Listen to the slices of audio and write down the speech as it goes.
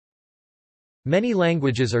Many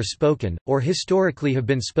languages are spoken, or historically have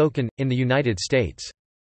been spoken, in the United States.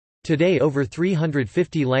 Today over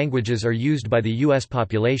 350 languages are used by the U.S.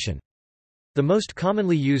 population. The most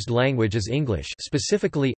commonly used language is English,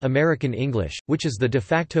 specifically, American English, which is the de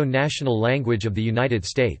facto national language of the United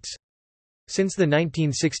States. Since the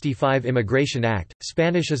 1965 Immigration Act,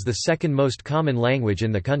 Spanish is the second most common language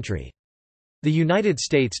in the country. The United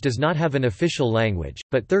States does not have an official language,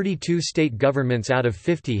 but 32 state governments out of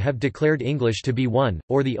 50 have declared English to be one,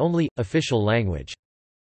 or the only, official language.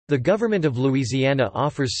 The government of Louisiana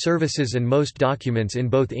offers services and most documents in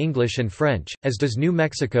both English and French, as does New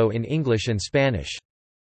Mexico in English and Spanish.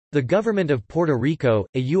 The government of Puerto Rico,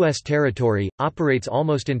 a U.S. territory, operates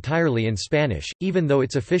almost entirely in Spanish, even though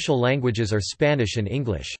its official languages are Spanish and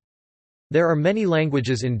English. There are many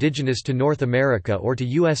languages indigenous to North America or to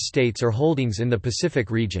U.S. states or holdings in the Pacific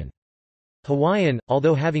region. Hawaiian,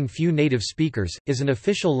 although having few native speakers, is an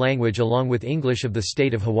official language along with English of the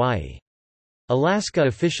state of Hawaii. Alaska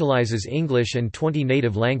officializes English and 20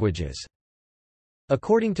 native languages.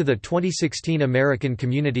 According to the 2016 American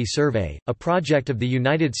Community Survey, a project of the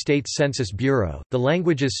United States Census Bureau, the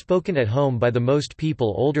languages spoken at home by the most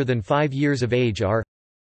people older than 5 years of age are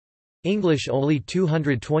English only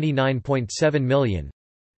 229.7 million,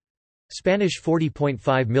 Spanish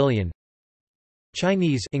 40.5 million,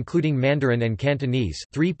 Chinese including Mandarin and Cantonese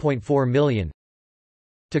 3.4 million,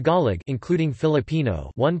 Tagalog including Filipino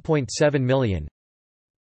 1.7 million,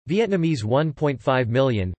 Vietnamese 1.5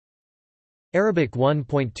 million, Arabic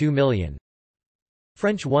 1.2 million,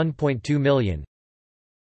 French 1.2 million,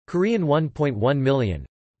 Korean 1.1 million,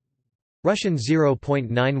 Russian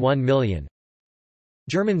 0.91 million,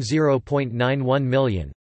 German 0.91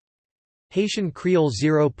 million, Haitian Creole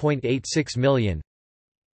 0.86 million,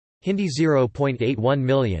 Hindi 0.81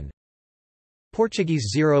 million,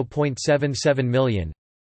 Portuguese 0.77 million,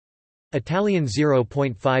 Italian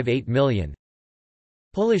 0.58 million,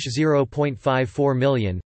 Polish 0.54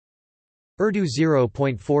 million, Urdu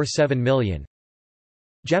 0.47 million,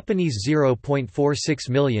 Japanese 0.46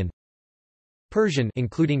 million, Persian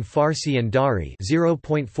including Farsi and Dari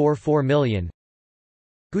 0.44 million,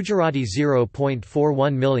 Gujarati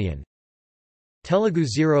 0.41 million, Telugu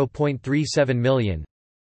 0.37 million,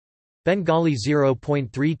 Bengali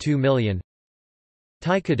 0.32 million,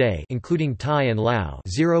 Thai Kadai including Thai and Lao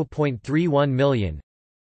 0.31 million,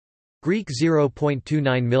 Greek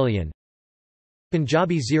 0.29 million,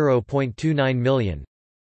 Punjabi 0.29 million,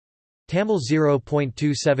 Tamil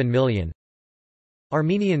 0.27 million,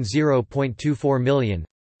 Armenian 0.24 million,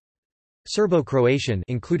 Serbo-Croatian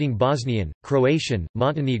including Bosnian, Croatian,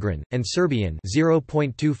 Montenegrin, and Serbian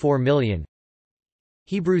 0.24 million,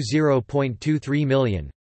 Hebrew 0.23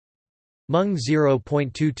 million, Hmong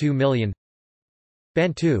 0.22 million,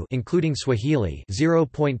 Bantu including Swahili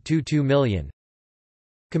 0.22 million,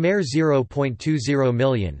 Khmer 0.20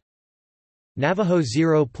 million, Navajo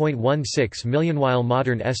 0.16 million. While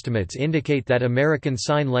modern estimates indicate that American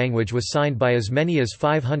Sign Language was signed by as many as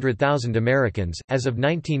 500,000 Americans, as of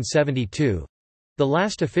 1972, the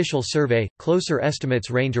last official survey, closer estimates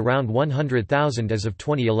range around 100,000 as of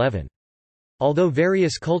 2011. Although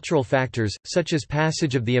various cultural factors, such as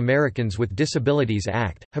passage of the Americans with Disabilities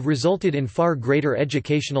Act, have resulted in far greater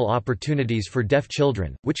educational opportunities for deaf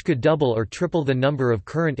children, which could double or triple the number of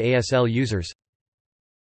current ASL users.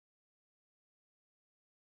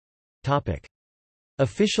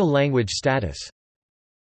 Official language status.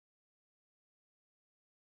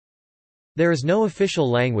 There is no official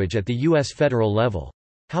language at the U.S. federal level.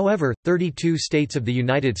 However, 32 states of the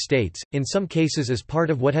United States, in some cases as part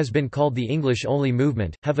of what has been called the English-only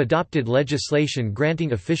movement, have adopted legislation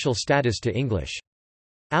granting official status to English.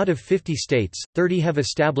 Out of 50 states, 30 have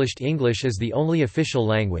established English as the only official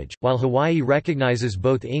language, while Hawaii recognizes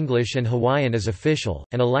both English and Hawaiian as official,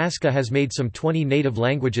 and Alaska has made some 20 native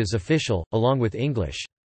languages official, along with English.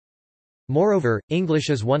 Moreover, English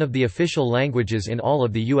is one of the official languages in all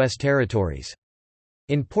of the U.S. territories.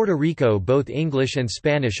 In Puerto Rico both English and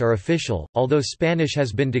Spanish are official, although Spanish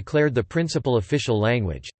has been declared the principal official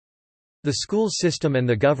language. The school system and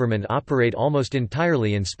the government operate almost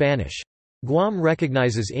entirely in Spanish. Guam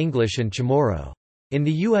recognizes English and Chamorro. In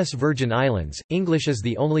the U.S. Virgin Islands, English is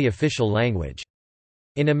the only official language.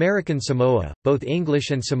 In American Samoa, both English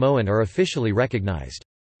and Samoan are officially recognized.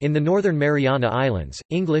 In the Northern Mariana Islands,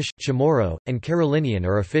 English, Chamorro, and Carolinian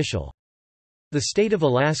are official. The state of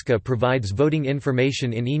Alaska provides voting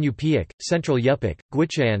information in Inupiaq, Central Yupik,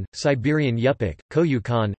 Gwich'in, Siberian Yupik,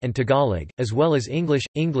 Koyukon, and Tagalog, as well as English.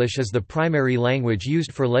 English is the primary language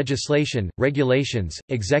used for legislation, regulations,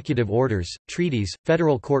 executive orders, treaties,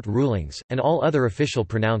 federal court rulings, and all other official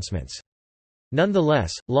pronouncements.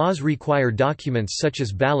 Nonetheless, laws require documents such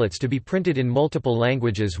as ballots to be printed in multiple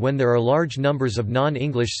languages when there are large numbers of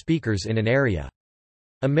non-English speakers in an area.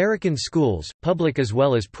 American schools, public as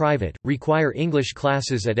well as private, require English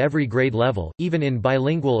classes at every grade level, even in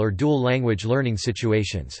bilingual or dual language learning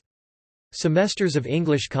situations. Semesters of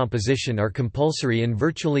English composition are compulsory in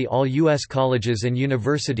virtually all U.S. colleges and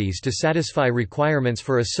universities to satisfy requirements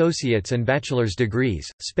for associate's and bachelor's degrees.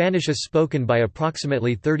 Spanish is spoken by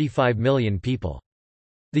approximately 35 million people.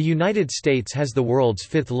 The United States has the world's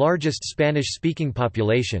fifth largest Spanish-speaking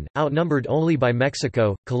population, outnumbered only by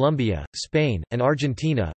Mexico, Colombia, Spain, and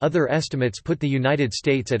Argentina. Other estimates put the United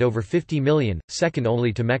States at over 50 million, second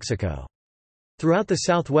only to Mexico. Throughout the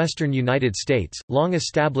southwestern United States,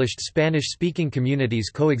 long-established Spanish-speaking communities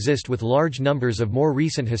coexist with large numbers of more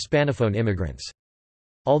recent Hispanophone immigrants.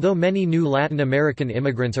 Although many new Latin American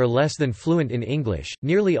immigrants are less than fluent in English,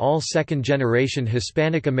 nearly all second-generation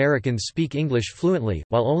Hispanic Americans speak English fluently,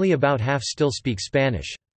 while only about half still speak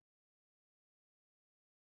Spanish.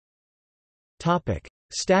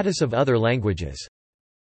 Status of other languages.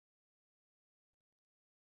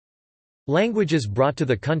 Languages brought to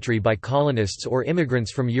the country by colonists or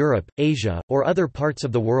immigrants from Europe, Asia, or other parts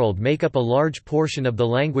of the world make up a large portion of the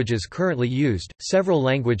languages currently used. Several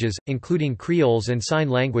languages, including Creoles and sign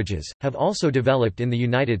languages, have also developed in the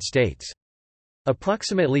United States.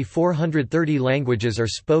 Approximately 430 languages are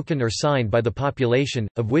spoken or signed by the population,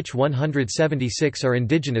 of which 176 are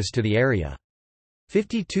indigenous to the area.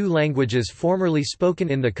 52 languages formerly spoken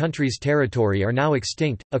in the country's territory are now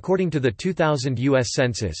extinct. According to the 2000 U.S.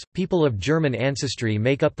 Census, people of German ancestry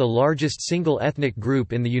make up the largest single ethnic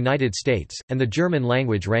group in the United States, and the German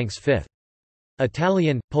language ranks fifth.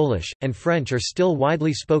 Italian, Polish, and French are still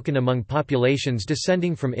widely spoken among populations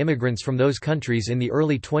descending from immigrants from those countries in the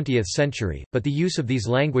early 20th century, but the use of these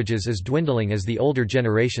languages is dwindling as the older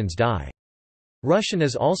generations die. Russian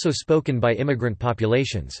is also spoken by immigrant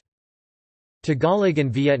populations. Tagalog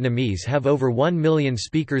and Vietnamese have over 1 million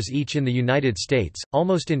speakers each in the United States,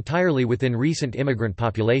 almost entirely within recent immigrant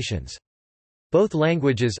populations. Both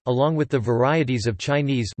languages, along with the varieties of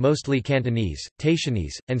Chinese, mostly Cantonese,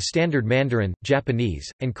 Taishanese, and Standard Mandarin, Japanese,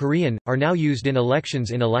 and Korean, are now used in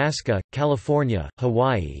elections in Alaska, California,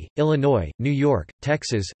 Hawaii, Illinois, New York,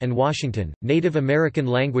 Texas, and Washington. Native American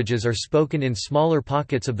languages are spoken in smaller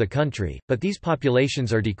pockets of the country, but these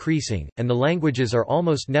populations are decreasing, and the languages are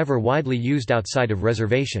almost never widely used outside of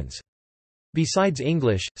reservations. Besides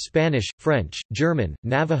English, Spanish, French, German,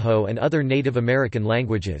 Navajo and other Native American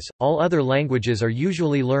languages, all other languages are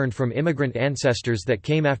usually learned from immigrant ancestors that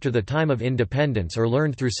came after the time of independence or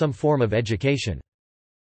learned through some form of education.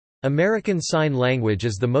 American Sign Language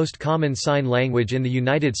is the most common sign language in the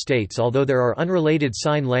United States, although there are unrelated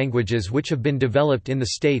sign languages which have been developed in the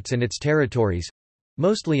states and its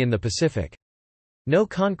territories—mostly in the Pacific. No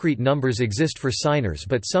concrete numbers exist for signers,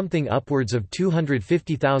 but something upwards of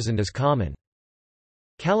 250,000 is common.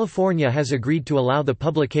 California has agreed to allow the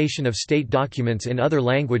publication of state documents in other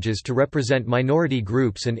languages to represent minority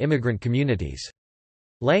groups and immigrant communities.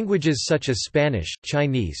 Languages such as Spanish,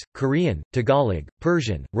 Chinese, Korean, Tagalog,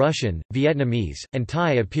 Persian, Russian, Vietnamese, and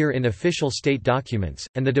Thai appear in official state documents,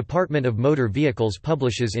 and the Department of Motor Vehicles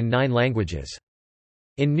publishes in 9 languages.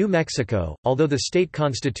 In New Mexico, although the state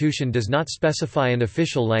constitution does not specify an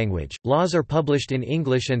official language, laws are published in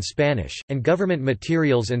English and Spanish, and government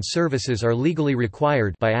materials and services are legally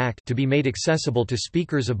required by act to be made accessible to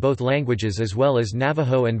speakers of both languages as well as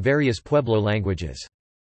Navajo and various Pueblo languages.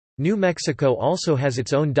 New Mexico also has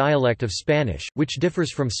its own dialect of Spanish, which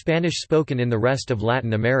differs from Spanish spoken in the rest of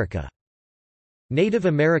Latin America. Native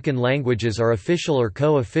American languages are official or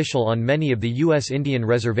co-official on many of the U.S. Indian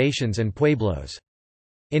reservations and pueblos.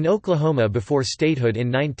 In Oklahoma before statehood in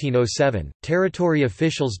 1907, territory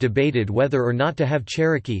officials debated whether or not to have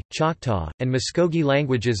Cherokee, Choctaw, and Muskogee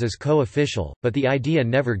languages as co-official, but the idea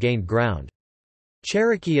never gained ground.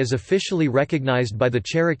 Cherokee is officially recognized by the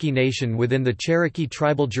Cherokee Nation within the Cherokee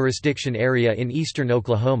Tribal Jurisdiction area in eastern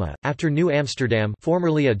Oklahoma. After New Amsterdam,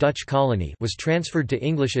 formerly a Dutch colony, was transferred to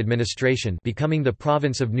English administration, becoming the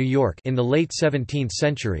province of New York in the late 17th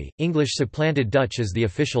century, English supplanted Dutch as the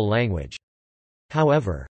official language.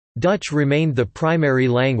 However, Dutch remained the primary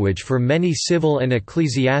language for many civil and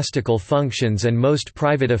ecclesiastical functions and most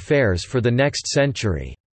private affairs for the next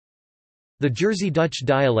century. The Jersey Dutch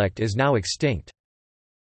dialect is now extinct.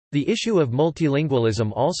 The issue of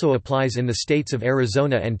multilingualism also applies in the states of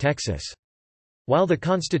Arizona and Texas. While the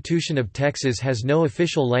Constitution of Texas has no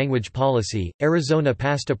official language policy, Arizona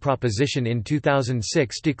passed a proposition in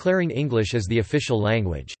 2006 declaring English as the official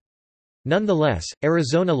language. Nonetheless,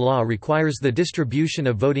 Arizona law requires the distribution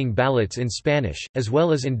of voting ballots in Spanish, as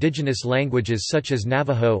well as indigenous languages such as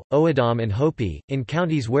Navajo, O'odham, and Hopi, in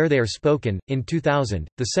counties where they are spoken. In 2000,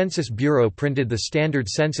 the Census Bureau printed the standard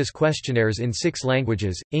census questionnaires in 6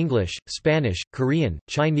 languages: English, Spanish, Korean,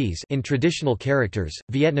 Chinese in traditional characters,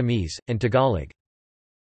 Vietnamese, and Tagalog.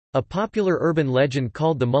 A popular urban legend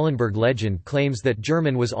called the Muhlenberg legend claims that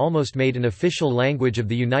German was almost made an official language of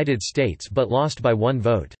the United States but lost by 1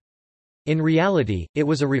 vote. In reality, it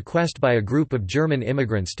was a request by a group of German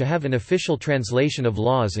immigrants to have an official translation of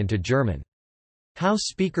laws into German. House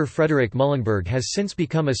Speaker Frederick Muhlenberg has since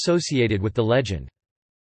become associated with the legend.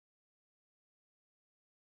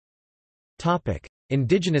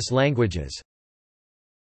 Indigenous languages.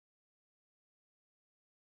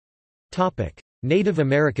 Native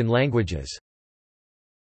American languages.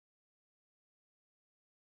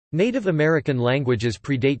 Native American languages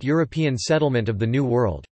predate European settlement of the New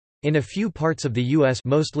World. In a few parts of the U.S.,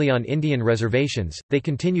 mostly on Indian reservations, they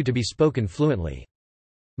continue to be spoken fluently.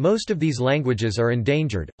 Most of these languages are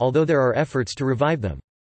endangered, although there are efforts to revive them.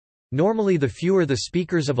 Normally the fewer the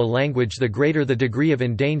speakers of a language the greater the degree of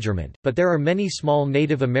endangerment, but there are many small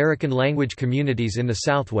Native American language communities in the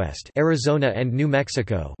Southwest, Arizona and New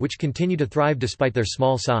Mexico, which continue to thrive despite their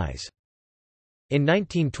small size. In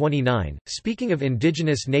 1929, speaking of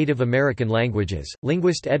indigenous Native American languages,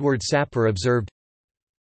 linguist Edward Sapir observed,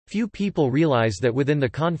 "Few people realize that within the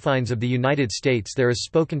confines of the United States there is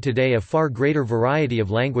spoken today a far greater variety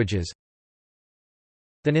of languages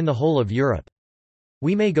than in the whole of Europe.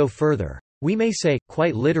 We may go further. We may say,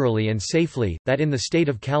 quite literally and safely, that in the state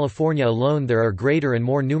of California alone there are greater and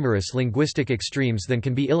more numerous linguistic extremes than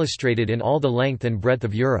can be illustrated in all the length and breadth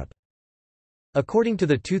of Europe." According to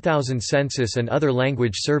the 2000 census and other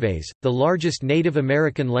language surveys, the largest Native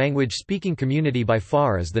American language-speaking community by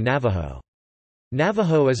far is the Navajo.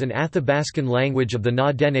 Navajo is an Athabascan language of the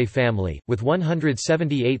Na-Dene family, with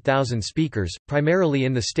 178,000 speakers, primarily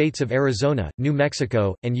in the states of Arizona, New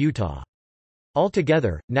Mexico, and Utah.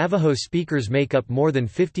 Altogether, Navajo speakers make up more than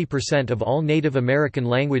 50% of all Native American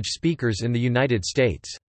language speakers in the United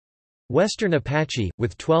States. Western Apache,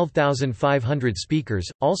 with 12,500 speakers,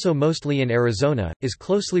 also mostly in Arizona, is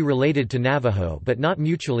closely related to Navajo but not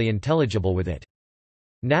mutually intelligible with it.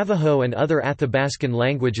 Navajo and other Athabascan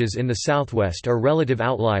languages in the Southwest are relative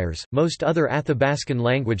outliers. Most other Athabascan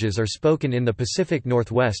languages are spoken in the Pacific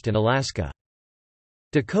Northwest and Alaska.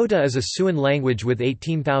 Dakota is a Siouan language with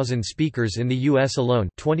 18,000 speakers in the U.S. alone,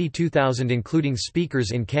 22,000 including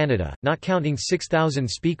speakers in Canada, not counting 6,000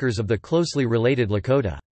 speakers of the closely related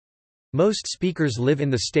Lakota. Most speakers live in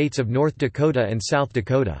the states of North Dakota and South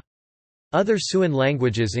Dakota. Other Siouan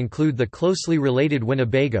languages include the closely related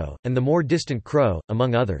Winnebago, and the more distant Crow,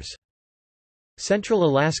 among others. Central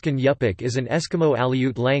Alaskan Yupik is an Eskimo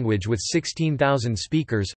Aleut language with 16,000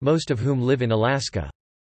 speakers, most of whom live in Alaska.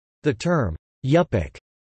 The term, Yupik,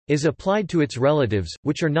 is applied to its relatives,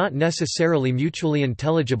 which are not necessarily mutually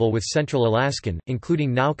intelligible with Central Alaskan,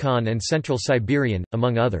 including Naukan and Central Siberian,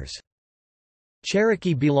 among others.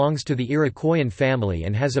 Cherokee belongs to the Iroquoian family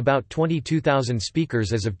and has about 22,000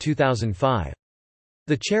 speakers as of 2005.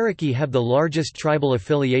 The Cherokee have the largest tribal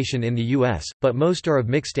affiliation in the U.S., but most are of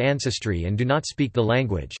mixed ancestry and do not speak the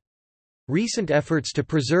language. Recent efforts to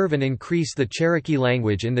preserve and increase the Cherokee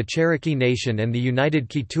language in the Cherokee Nation and the United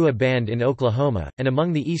Keetoowah Band in Oklahoma, and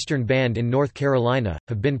among the Eastern Band in North Carolina,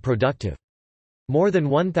 have been productive. More than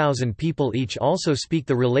 1,000 people each also speak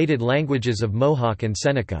the related languages of Mohawk and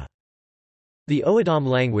Seneca. The O'odham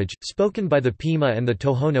language, spoken by the Pima and the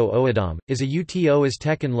Tohono O'odham, is a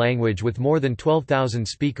Uto-Aztecan language with more than 12,000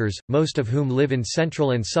 speakers, most of whom live in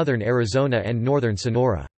central and southern Arizona and northern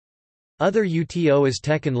Sonora. Other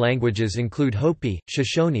Uto-Aztecan languages include Hopi,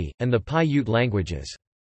 Shoshone, and the Paiute languages.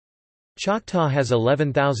 Choctaw has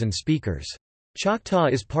 11,000 speakers. Choctaw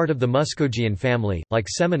is part of the Muskogean family, like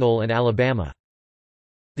Seminole and Alabama.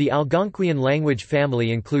 The Algonquian language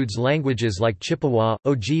family includes languages like Chippewa,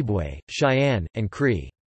 Ojibwe, Cheyenne, and Cree.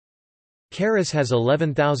 Keres has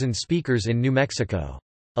 11,000 speakers in New Mexico.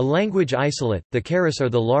 A language isolate, the Keres are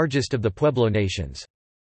the largest of the Pueblo nations.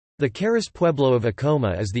 The Keres Pueblo of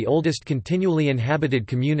Acoma is the oldest continually inhabited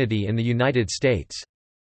community in the United States.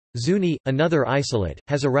 Zuni, another isolate,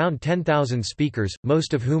 has around 10,000 speakers,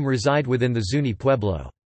 most of whom reside within the Zuni Pueblo.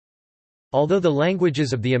 Although the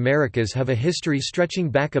languages of the Americas have a history stretching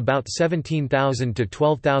back about 17,000 to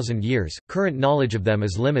 12,000 years, current knowledge of them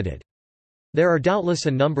is limited. There are doubtless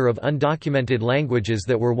a number of undocumented languages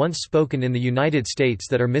that were once spoken in the United States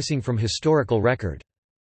that are missing from historical record.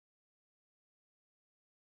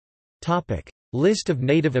 List of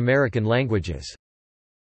Native American languages.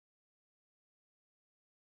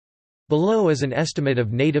 Below is an estimate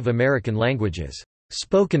of Native American languages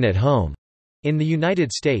spoken at home in the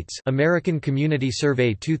United States, American Community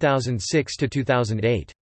Survey 2006 to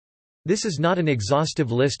 2008. This is not an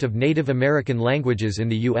exhaustive list of Native American languages in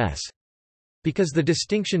the U.S. Because the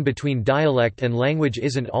distinction between dialect and language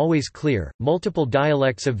isn't always clear, multiple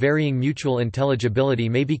dialects of varying mutual intelligibility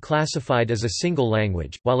may be classified as a single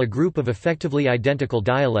language, while a group of effectively identical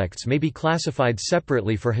dialects may be classified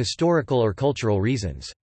separately for historical or cultural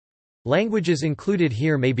reasons. Languages included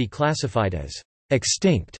here may be classified as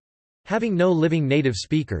extinct, having no living native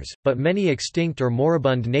speakers, but many extinct or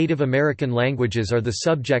moribund Native American languages are the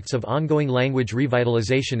subjects of ongoing language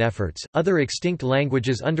revitalization efforts. Other extinct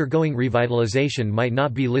languages undergoing revitalization might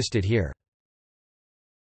not be listed here.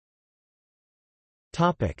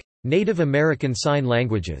 Topic: Native American Sign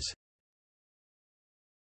Languages.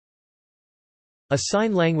 A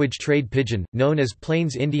sign language trade pidgin, known as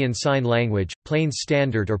Plains Indian Sign Language, Plains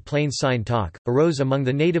Standard or Plains Sign Talk, arose among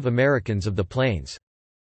the Native Americans of the Plains.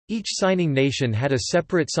 Each signing nation had a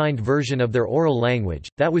separate signed version of their oral language,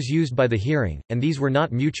 that was used by the hearing, and these were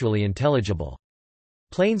not mutually intelligible.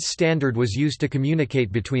 Plains Standard was used to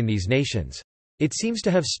communicate between these nations. It seems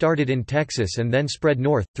to have started in Texas and then spread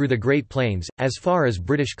north, through the Great Plains, as far as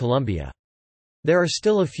British Columbia. There are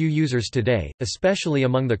still a few users today, especially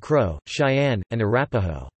among the Crow, Cheyenne, and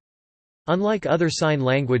Arapaho. Unlike other sign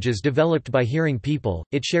languages developed by hearing people,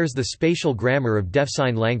 it shares the spatial grammar of deaf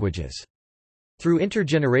sign languages. Through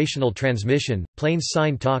intergenerational transmission, Plains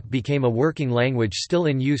Sign Talk became a working language still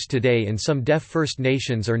in use today in some deaf First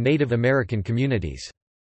Nations or Native American communities.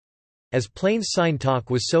 As Plains Sign Talk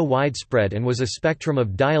was so widespread and was a spectrum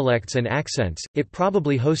of dialects and accents, it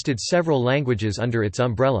probably hosted several languages under its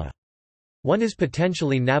umbrella. One is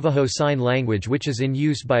potentially Navajo Sign Language, which is in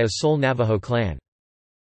use by a sole Navajo clan.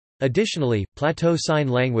 Additionally, Plateau Sign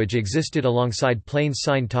Language existed alongside Plains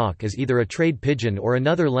Sign Talk as either a trade pidgin or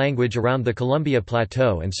another language around the Columbia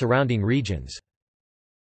Plateau and surrounding regions.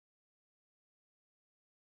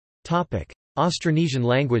 Austronesian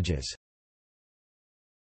languages.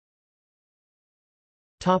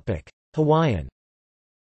 Hawaiian.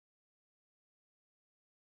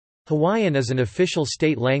 Hawaiian is an official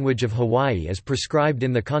state language of Hawaii as prescribed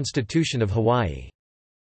in the Constitution of Hawaii.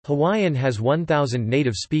 Hawaiian has 1,000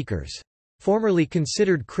 native speakers. Formerly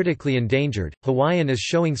considered critically endangered, Hawaiian is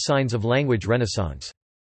showing signs of language renaissance.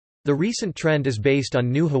 The recent trend is based on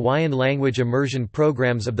new Hawaiian language immersion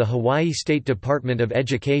programs of the Hawaii State Department of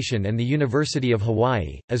Education and the University of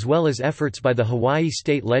Hawaii, as well as efforts by the Hawaii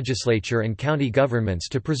State Legislature and county governments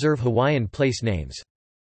to preserve Hawaiian place names.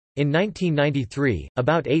 In 1993,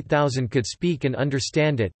 about 8,000 could speak and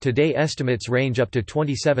understand it, today estimates range up to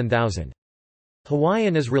 27,000.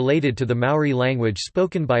 Hawaiian is related to the Maori language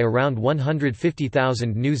spoken by around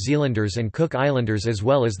 150,000 New Zealanders and Cook Islanders, as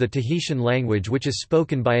well as the Tahitian language, which is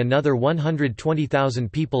spoken by another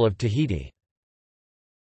 120,000 people of Tahiti.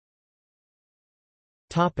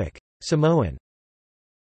 Samoan.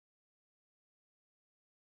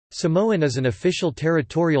 Samoan is an official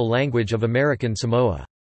territorial language of American Samoa.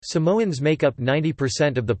 Samoans make up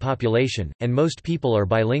 90% of the population, and most people are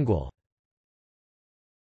bilingual.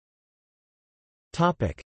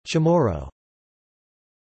 Chamorro.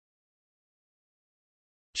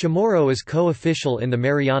 Chamorro is co-official in the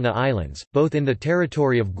Mariana Islands, both in the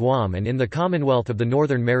territory of Guam and in the Commonwealth of the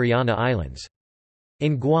Northern Mariana Islands.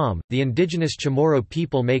 In Guam, the indigenous Chamorro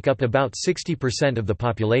people make up about 60% of the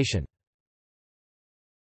population.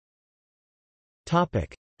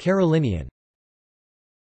 Carolinian.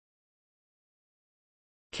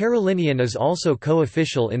 Carolinian is also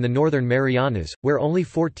co-official in the Northern Marianas, where only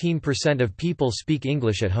 14% of people speak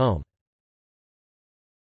English at home.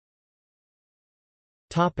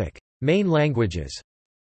 Main languages.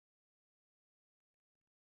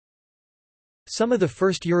 Some of the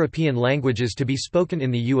first European languages to be spoken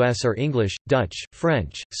in the U.S. are English, Dutch,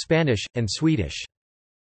 French, Spanish, and Swedish.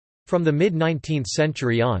 From the mid-19th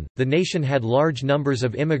century on, the nation had large numbers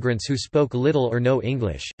of immigrants who spoke little or no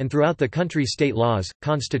English, and throughout the country state laws,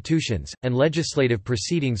 constitutions, and legislative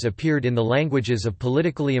proceedings appeared in the languages of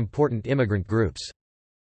politically important immigrant groups.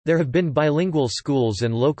 There have been bilingual schools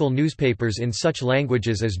and local newspapers in such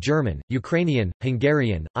languages as German, Ukrainian,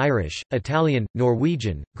 Hungarian, Irish, Italian,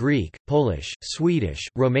 Norwegian, Greek, Polish, Swedish,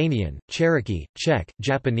 Romanian, Cherokee, Czech,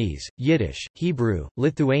 Japanese, Yiddish, Hebrew,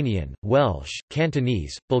 Lithuanian, Welsh,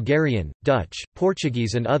 Cantonese, Bulgarian, Dutch,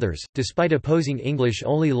 Portuguese and others, despite opposing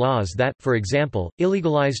English-only laws that, for example,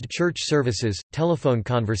 illegalized church services, telephone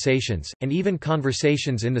conversations, and even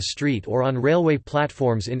conversations in the street or on railway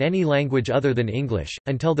platforms in any language other than English,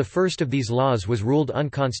 until the first of these laws was ruled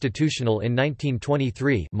unconstitutional in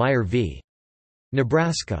 1923, Meyer v.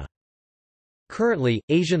 Nebraska. Currently,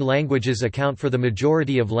 Asian languages account for the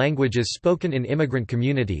majority of languages spoken in immigrant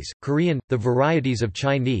communities: Korean, the varieties of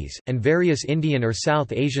Chinese, and various Indian or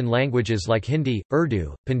South Asian languages like Hindi,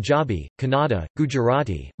 Urdu, Punjabi, Kannada,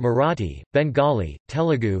 Gujarati, Marathi, Bengali,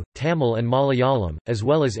 Telugu, Tamil and Malayalam, as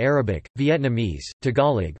well as Arabic, Vietnamese,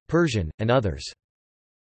 Tagalog, Persian, and others.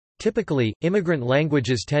 Typically, immigrant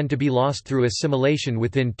languages tend to be lost through assimilation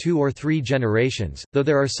within 2 or 3 generations, though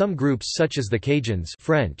there are some groups such as the Cajuns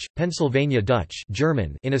French, Pennsylvania Dutch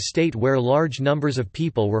German in a state where large numbers of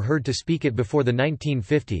people were heard to speak it before the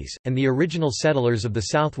 1950s, and the original settlers of the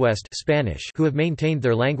Southwest Spanish who have maintained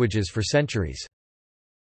their languages for centuries.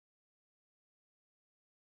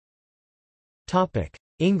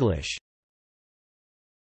 English.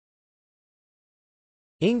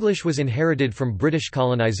 English was inherited from British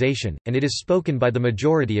colonization, and it is spoken by the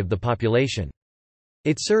majority of the population.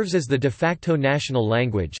 It serves as the de facto national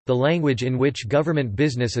language, the language in which government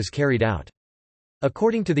business is carried out.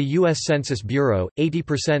 According to the U.S. Census Bureau,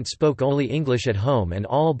 80% spoke only English at home, and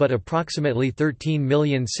all but approximately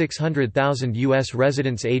 13,600,000 U.S.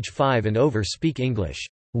 residents age 5 and over speak English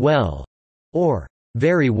well or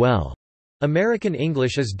very well. American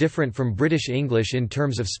English is different from British English in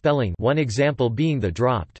terms of spelling, one example being the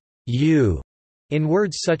dropped u in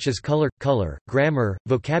words such as color, grammar,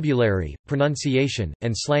 vocabulary, pronunciation,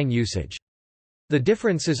 and slang usage. The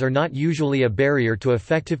differences are not usually a barrier to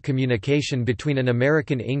effective communication between an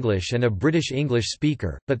American English and a British English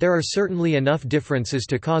speaker, but there are certainly enough differences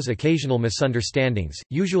to cause occasional misunderstandings,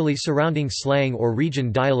 usually surrounding slang or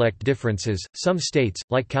region dialect differences. Some states,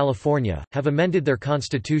 like California, have amended their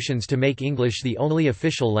constitutions to make English the only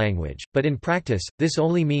official language, but in practice, this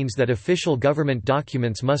only means that official government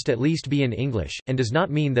documents must at least be in English, and does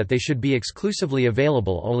not mean that they should be exclusively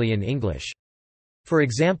available only in English. For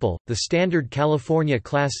example, the standard California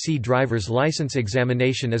Class C driver's license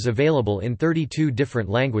examination is available in 32 different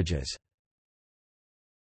languages.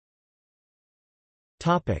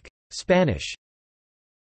 Spanish.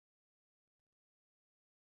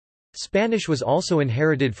 Spanish was also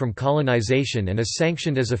inherited from colonization and is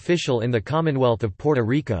sanctioned as official in the Commonwealth of Puerto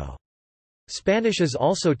Rico. Spanish is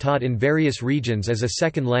also taught in various regions as a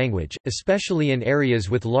second language, especially in areas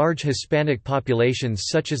with large Hispanic populations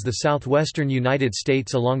such as the southwestern United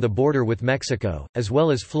States along the border with Mexico, as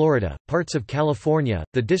well as Florida, parts of California,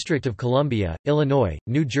 the District of Columbia, Illinois,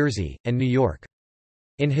 New Jersey, and New York.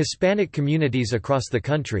 In Hispanic communities across the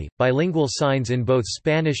country, bilingual signs in both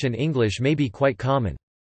Spanish and English may be quite common.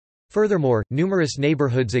 Furthermore, numerous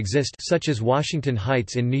neighborhoods exist such as Washington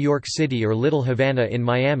Heights in New York City or Little Havana in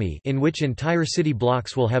Miami in which entire city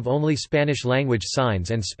blocks will have only Spanish-language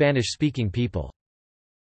signs and Spanish-speaking people.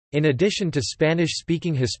 In addition to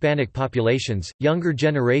Spanish-speaking Hispanic populations, younger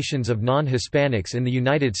generations of non-Hispanics in the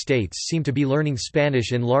United States seem to be learning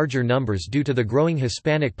Spanish in larger numbers due to the growing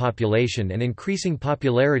Hispanic population and increasing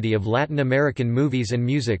popularity of Latin American movies and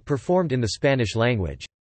music performed in the Spanish language.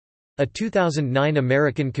 A 2009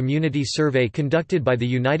 American Community Survey conducted by the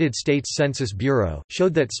United States Census Bureau,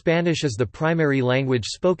 showed that Spanish is the primary language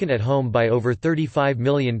spoken at home by over 35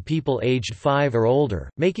 million people aged 5 or older,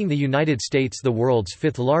 making the United States the world's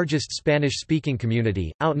 5th largest Spanish-speaking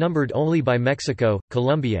community, outnumbered only by Mexico,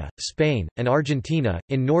 Colombia, Spain, and Argentina.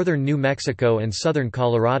 In northern New Mexico and southern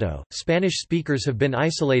Colorado, Spanish speakers have been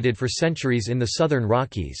isolated for centuries in the southern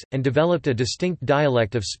Rockies, and developed a distinct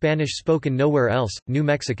dialect of Spanish spoken nowhere else, New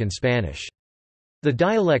Mexican Spanish. The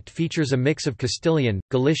dialect features a mix of Castilian,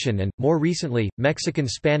 Galician and, more recently, Mexican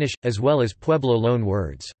Spanish, as well as Pueblo loan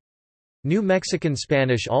words. New Mexican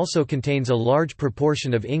Spanish also contains a large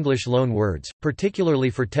proportion of English loan words, particularly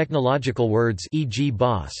for technological words e.g.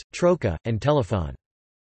 boss, troca, and telephone.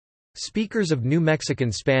 Speakers of New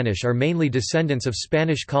Mexican Spanish are mainly descendants of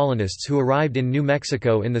Spanish colonists who arrived in New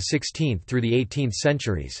Mexico in the 16th through the 18th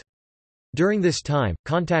centuries. During this time,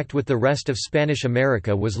 contact with the rest of Spanish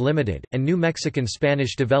America was limited, and New Mexican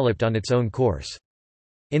Spanish developed on its own course.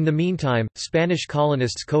 In the meantime, Spanish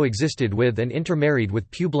colonists coexisted with and intermarried with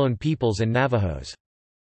Puebloan peoples and Navajos.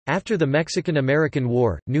 After the Mexican-American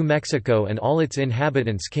War, New Mexico and all its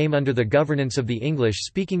inhabitants came under the governance of the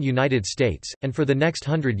English-speaking United States, and for the next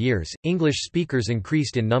 100 years, English speakers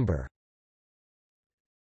increased in number.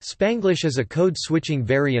 Spanglish is a code-switching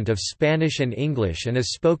variant of Spanish and English and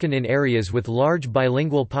is spoken in areas with large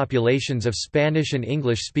bilingual populations of Spanish and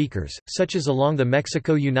English speakers, such as along the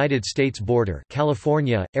Mexico-United States border,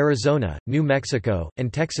 California, Arizona, New Mexico,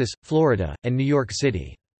 and Texas, Florida, and New York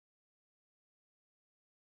City.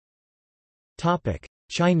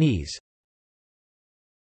 Chinese.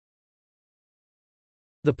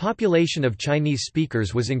 The population of Chinese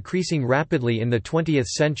speakers was increasing rapidly in the 20th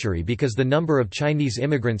century because the number of Chinese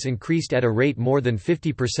immigrants increased at a rate more than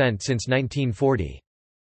 50% since 1940.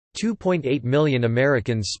 2.8 million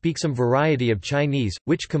Americans speak some variety of Chinese,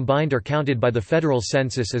 which combined are counted by the federal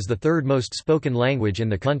census as the third most spoken language in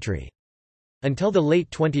the country. Until the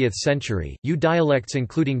late 20th century, dialects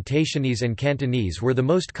including Taishanese and Cantonese were the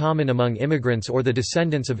most common among immigrants or the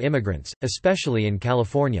descendants of immigrants, especially in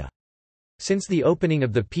California. Since the opening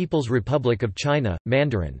of the People's Republic of China,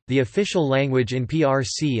 Mandarin, the official language in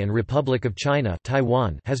PRC and Republic of China,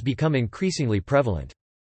 Taiwan, has become increasingly prevalent.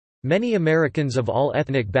 Many Americans of all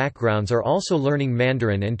ethnic backgrounds are also learning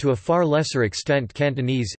Mandarin and to a far lesser extent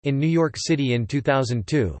Cantonese. In New York City in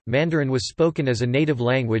 2002, Mandarin was spoken as a native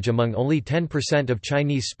language among only 10% of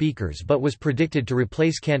Chinese speakers but was predicted to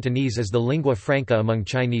replace Cantonese as the lingua franca among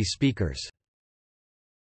Chinese speakers.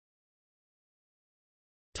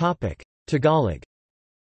 Tagalog.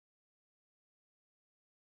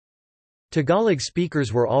 Tagalog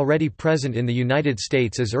speakers were already present in the United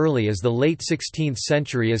States as early as the late 16th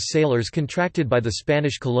century as sailors contracted by the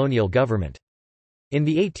Spanish colonial government. In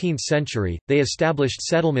the 18th century, they established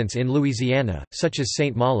settlements in Louisiana, such as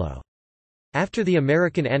St. Malo. After the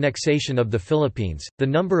American annexation of the Philippines, the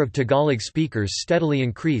number of Tagalog speakers steadily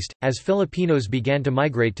increased, as Filipinos began to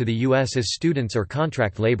migrate to the U.S. as students or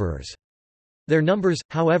contract laborers. Their numbers,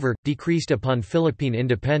 however, decreased upon Philippine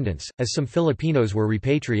independence, as some Filipinos were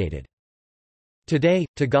repatriated. Today,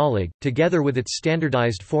 Tagalog, together with its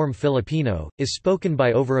standardized form Filipino, is spoken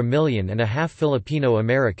by over 1.5 million Filipino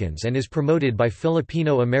Americans and is promoted by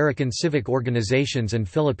Filipino-American civic organizations and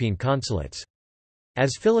Philippine consulates.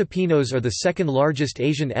 As Filipinos are the second largest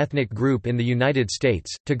Asian ethnic group in the United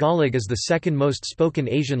States, Tagalog is the second most spoken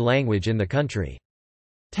Asian language in the country.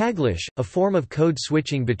 Taglish, a form of code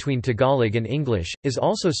switching between Tagalog and English, is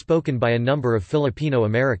also spoken by a number of Filipino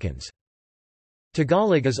Americans.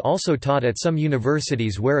 Tagalog is also taught at some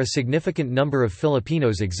universities where a significant number of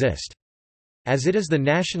Filipinos exist. As it is the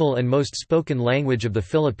national and most spoken language of the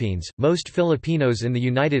Philippines, most Filipinos in the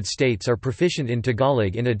United States are proficient in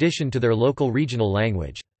Tagalog in addition to their local regional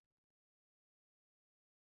language.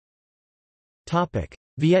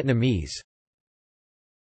 Vietnamese.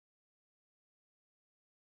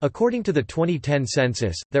 According to the 2010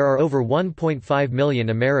 census, there are over 1.5 million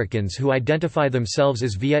Americans who identify themselves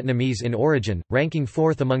as Vietnamese in origin, ranking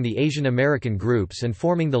fourth among the Asian American groups and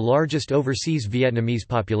forming the largest overseas Vietnamese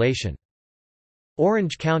population.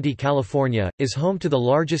 Orange County, California, is home to the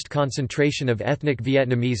largest concentration of ethnic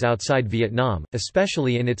Vietnamese outside Vietnam,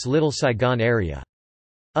 especially in its Little Saigon area.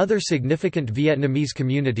 Other significant Vietnamese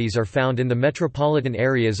communities are found in the metropolitan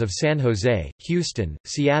areas of San Jose, Houston,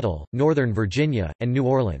 Seattle, Northern Virginia, and New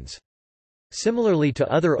Orleans. Similarly to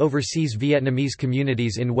other overseas Vietnamese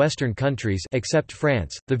communities in Western countries except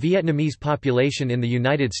France, the Vietnamese population in the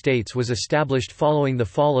United States was established following the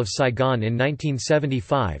fall of Saigon in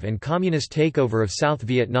 1975 and communist takeover of South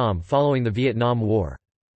Vietnam following the Vietnam War.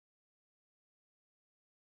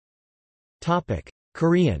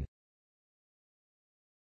 Korean.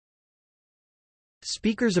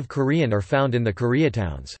 Speakers of Korean are found in the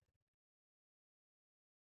Koreatowns.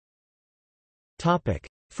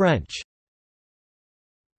 French.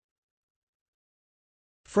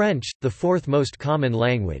 French, the fourth most common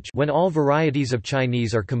language when all varieties of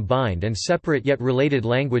Chinese are combined and separate yet related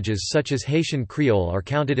languages such as Haitian Creole are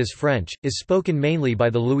counted as French, is spoken mainly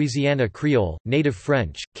by the Louisiana Creole, Native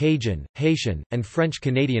French, Cajun, Haitian, and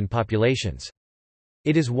French-Canadian populations.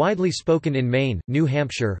 It is widely spoken in Maine, New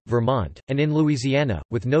Hampshire, Vermont, and in Louisiana,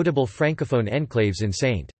 with notable francophone enclaves in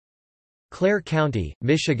St. Clair County,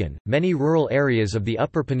 Michigan, many rural areas of the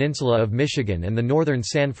Upper Peninsula of Michigan and the northern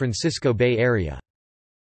San Francisco Bay Area.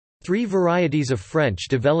 Three varieties of French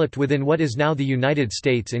developed within what is now the United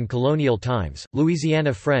States in colonial times: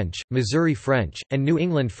 Louisiana French, Missouri French, and New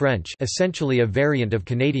England French, essentially a variant of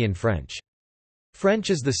Canadian French.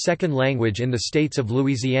 French is the second language in the states of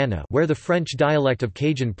Louisiana, where the French dialect of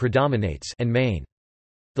Cajun predominates, and Maine.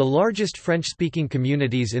 The largest French-speaking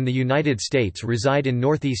communities in the United States reside in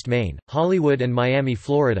Northeast Maine, Hollywood and Miami,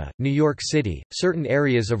 Florida, New York City, certain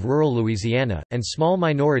areas of rural Louisiana, and small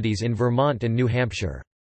minorities in Vermont and New Hampshire.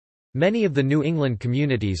 Many of the New England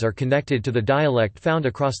communities are connected to the dialect found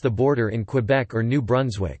across the border in Quebec or New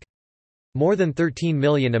Brunswick. More than 13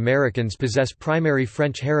 million Americans possess primary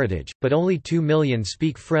French heritage, but only 2 million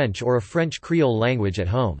speak French or a French Creole language at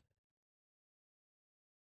home.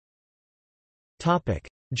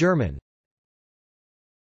 German.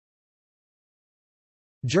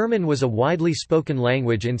 German was a widely spoken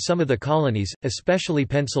language in some of the colonies, especially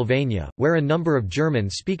Pennsylvania, where a number of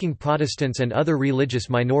German-speaking Protestants and other religious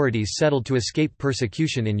minorities settled to escape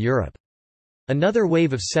persecution in Europe. Another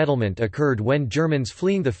wave of settlement occurred when Germans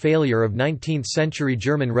fleeing the failure of 19th-century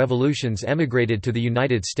German revolutions emigrated to the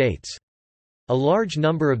United States. A large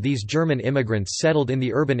number of these German immigrants settled in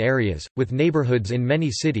the urban areas, with neighborhoods in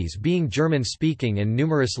many cities being German-speaking and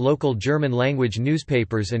numerous local German-language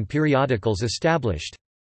newspapers and periodicals established.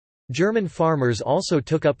 German farmers also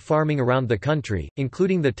took up farming around the country,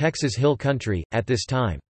 including the Texas Hill Country, at this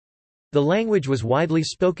time. The language was widely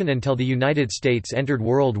spoken until the United States entered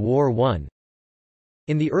World War I.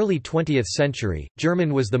 In the early 20th century,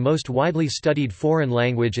 German was the most widely studied foreign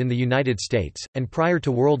language in the United States, and prior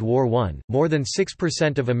to World War I, more than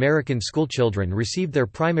 6% of American schoolchildren received their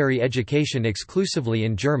primary education exclusively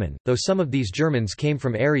in German, though some of these Germans came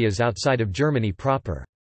from areas outside of Germany proper.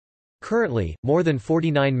 Currently, more than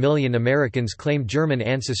 49 million Americans claim German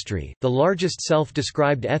ancestry, the largest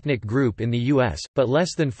self-described ethnic group in the U.S., but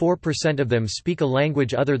less than 4% of them speak a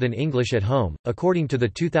language other than English at home, according to the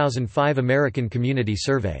 2005 American Community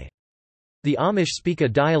Survey. The Amish speak a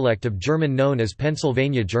dialect of German known as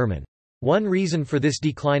Pennsylvania German. One reason for this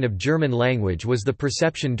decline of German language was the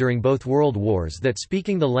perception during both World Wars that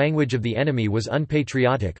speaking the language of the enemy was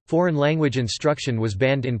unpatriotic. Foreign language instruction was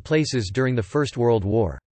banned in places during the First World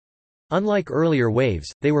War. Unlike earlier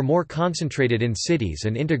waves, they were more concentrated in cities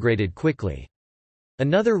and integrated quickly.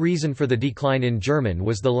 Another reason for the decline in German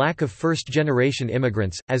was the lack of first-generation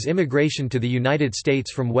immigrants, as immigration to the United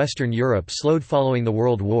States from Western Europe slowed following the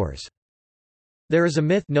World Wars. There is a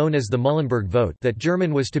myth known as the Muhlenberg vote that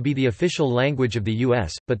German was to be the official language of the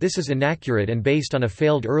U.S., but this is inaccurate and based on a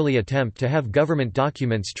failed early attempt to have government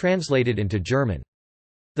documents translated into German.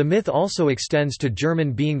 The myth also extends to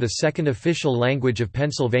German being the second official language of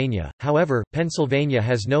Pennsylvania, however, Pennsylvania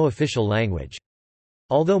has no official language.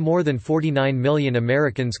 Although more than 49 million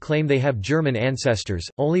Americans claim they have German ancestors,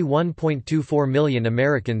 only 1.24 million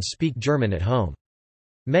Americans speak German at home.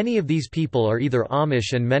 Many of these people are either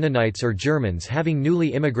Amish and Mennonites or Germans having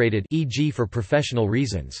newly immigrated, e.g. for professional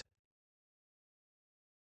reasons.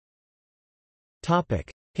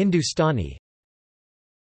 Hindustani.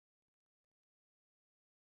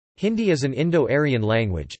 Hindi is an Indo-Aryan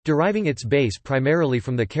language, deriving its base primarily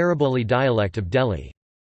from the Khariboli dialect of Delhi.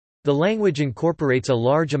 The language incorporates a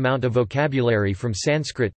large amount of vocabulary from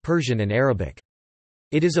Sanskrit, Persian and Arabic.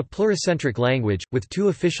 It is a pluricentric language, with two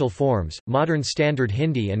official forms, Modern Standard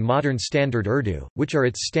Hindi and Modern Standard Urdu, which are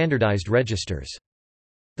its standardized registers.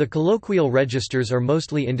 The colloquial registers are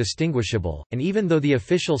mostly indistinguishable, and even though the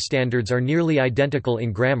official standards are nearly identical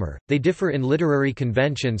in grammar, they differ in literary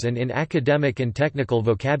conventions and in academic and technical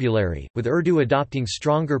vocabulary, with Urdu adopting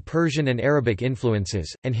stronger Persian and Arabic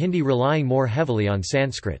influences, and Hindi relying more heavily on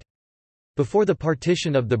Sanskrit. Before the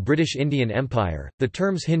partition of the British Indian Empire, the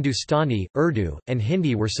terms Hindustani, Urdu, and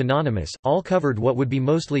Hindi were synonymous, all covered what would be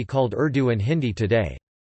mostly called Urdu and Hindi today.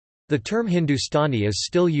 The term Hindustani is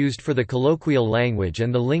still used for the colloquial language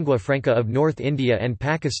and the lingua franca of North India and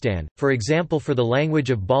Pakistan, for example for the language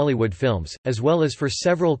of Bollywood films, as well as for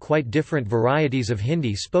several quite different varieties of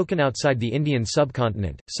Hindi spoken outside the Indian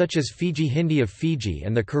subcontinent, such as Fiji Hindi of Fiji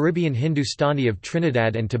and the Caribbean Hindustani of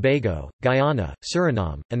Trinidad and Tobago, Guyana,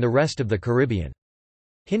 Suriname, and the rest of the Caribbean.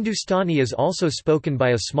 Hindustani is also spoken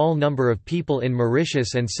by a small number of people in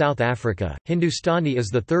Mauritius and South Africa. Hindustani is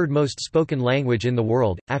the third most spoken language in the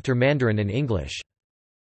world, after Mandarin and English.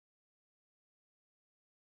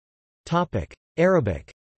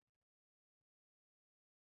 Arabic.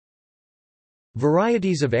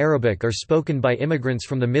 Varieties of Arabic are spoken by immigrants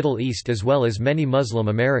from the Middle East as well as many Muslim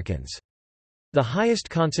Americans. The highest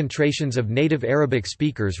concentrations of native Arabic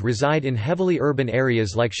speakers reside in heavily urban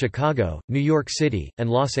areas like Chicago, New York City, and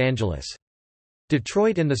Los Angeles.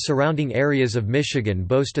 Detroit and the surrounding areas of Michigan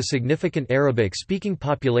boast a significant Arabic-speaking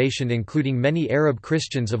population including many Arab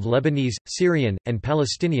Christians of Lebanese, Syrian, and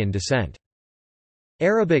Palestinian descent.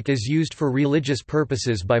 Arabic is used for religious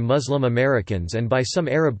purposes by Muslim Americans and by some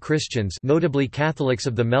Arab Christians, notably Catholics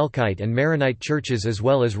of the Melkite and Maronite churches as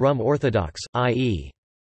well as Rum Orthodox, i.e.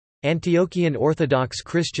 Antiochian Orthodox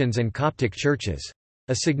Christians and Coptic churches.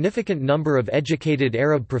 A significant number of educated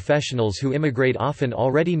Arab professionals who immigrate often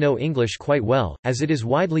already know English quite well, as it is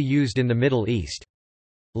widely used in the Middle East.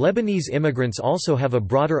 Lebanese immigrants also have a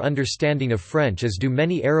broader understanding of French as do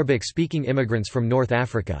many Arabic-speaking immigrants from North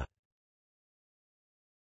Africa.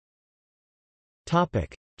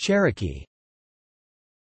 Cherokee.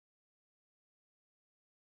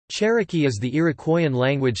 Cherokee is the Iroquoian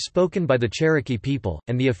language spoken by the Cherokee people,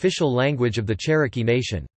 and the official language of the Cherokee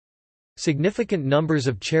Nation. Significant numbers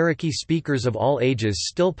of Cherokee speakers of all ages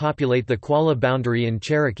still populate the Qualla boundary in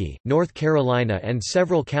Cherokee, North Carolina and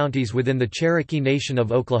several counties within the Cherokee Nation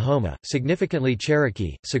of Oklahoma, significantly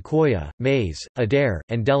Cherokee, Sequoyah, Maize, Adair,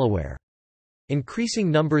 and Delaware.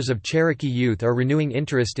 Increasing numbers of Cherokee youth are renewing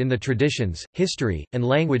interest in the traditions, history, and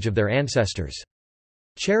language of their ancestors.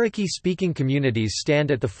 Cherokee-speaking communities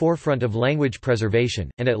stand at the forefront of language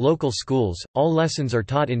preservation, and at local schools, all lessons are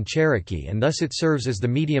taught in Cherokee and thus it serves as the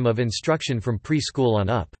medium of instruction from preschool on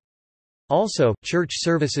up. Also, church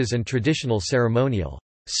services and traditional ceremonial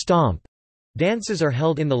stomp dances are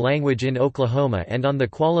held in the language in Oklahoma and on the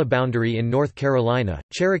Qualla boundary in North Carolina.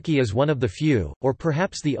 Cherokee is one of the few, or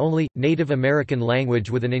perhaps the only, Native American language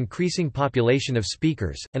with an increasing population of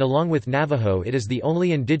speakers, and along with Navajo it is the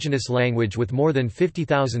only indigenous language with more than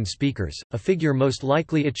 50,000 speakers, a figure most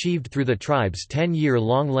likely achieved through the tribe's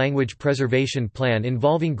 10-year-long language preservation plan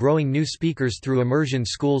involving growing new speakers through immersion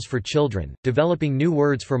schools for children, developing new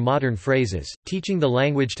words for modern phrases, teaching the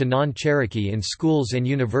language to non-Cherokee in schools and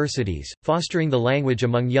universities, fostering the language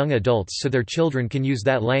among young adults so their children can use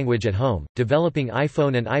that language at home, developing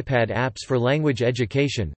iPhone and iPad apps for language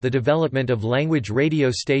education, the development of language radio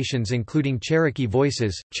stations including Cherokee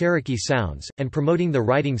Voices, Cherokee Sounds, and promoting the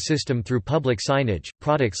writing system through public signage,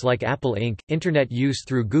 products like Apple Inc., Internet use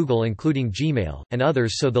through Google including Gmail, and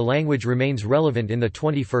others so the language remains relevant in the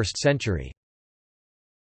 21st century.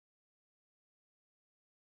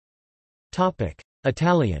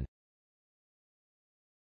 Italian.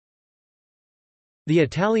 The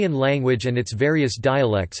Italian language and its various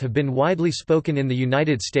dialects have been widely spoken in the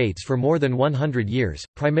United States for more than 100 years,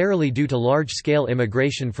 primarily due to large-scale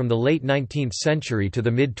immigration from the late 19th century to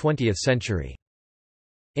the mid-20th century.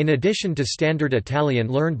 In addition to standard Italian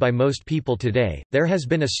learned by most people today, there has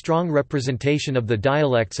been a strong representation of the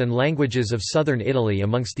dialects and languages of southern Italy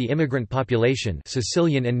amongst the immigrant population,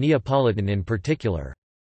 Sicilian and Neapolitan in particular.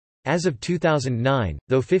 As of 2009,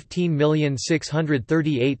 though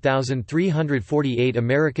 15,638,348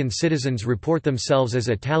 American citizens report themselves as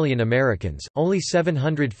Italian Americans, only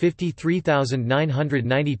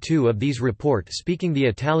 753,992 of these report speaking the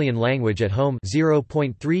Italian language at home,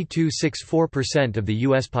 0.3264% of the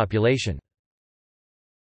U.S. population.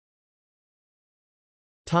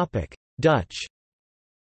 Dutch.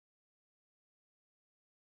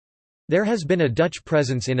 There has been a Dutch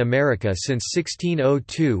presence in America since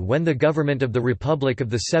 1602 when the government of the Republic of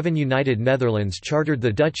the Seven United Netherlands chartered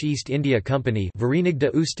the Dutch East India Company,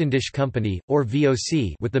 Verenigde Oostindische Company, or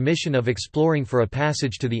VOC, with the mission of exploring for a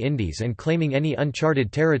passage to the Indies and claiming any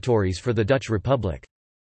uncharted territories for the Dutch Republic.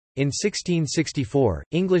 In 1664,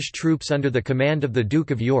 English troops under the command of the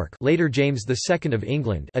Duke of York, later James II of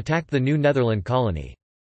England, attacked the New Netherland colony.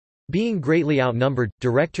 Being greatly outnumbered,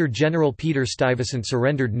 Director General Peter Stuyvesant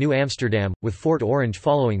surrendered New Amsterdam, with Fort Orange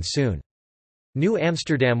following soon. New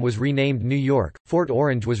Amsterdam was renamed New York, Fort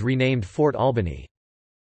Orange was renamed Fort Albany.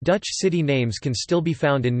 Dutch city names can still be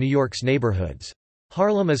found in New York's neighborhoods.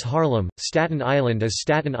 Harlem is Harlem, Staten Island is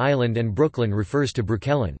Staten Island and Brooklyn refers to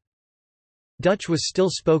Brookellen. Dutch was still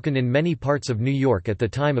spoken in many parts of New York at the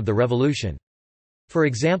time of the Revolution. For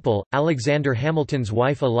example, Alexander Hamilton's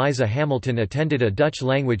wife Eliza Hamilton attended a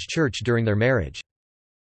Dutch-language church during their marriage.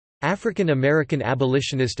 African American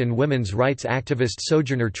abolitionist and women's rights activist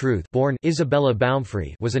Sojourner Truth born Isabella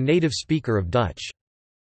Baumfree was a native speaker of Dutch.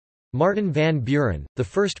 Martin van Buren, the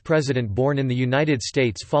first president born in the United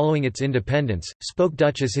States following its independence, spoke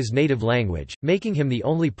Dutch as his native language, making him the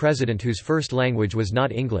only president whose first language was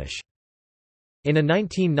not English. In a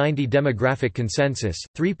 1990 demographic consensus,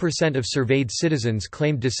 3% of surveyed citizens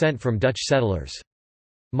claimed descent from Dutch settlers.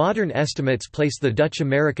 Modern estimates place the Dutch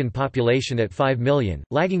American population at 5 million,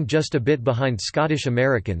 lagging just a bit behind Scottish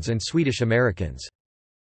Americans and Swedish Americans.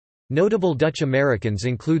 Notable Dutch Americans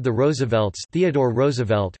include the Roosevelts, Theodore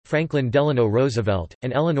Roosevelt, Franklin Delano Roosevelt,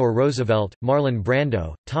 and Eleanor Roosevelt, Marlon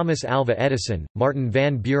Brando, Thomas Alva Edison, Martin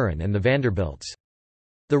van Buren and the Vanderbilts.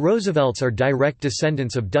 The Roosevelts are direct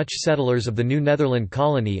descendants of Dutch settlers of the New Netherland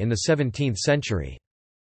colony in the 17th century.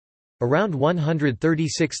 Around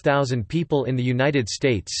 136,000 people in the United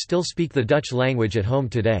States still speak the Dutch language at home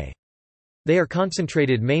today. They are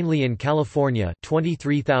concentrated mainly in California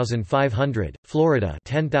 23,500, Florida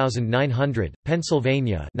 10,900,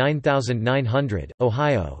 Pennsylvania 9,900,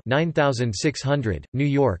 Ohio 9,600, New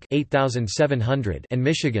York 8,700 and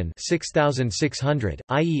Michigan 6,600,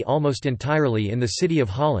 i.e. almost entirely in the city of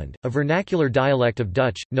Holland. A vernacular dialect of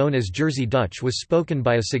Dutch, known as Jersey Dutch, was spoken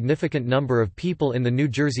by a significant number of people in the New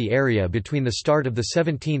Jersey area between the start of the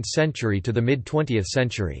 17th century to the mid-20th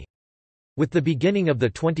century. With the beginning of the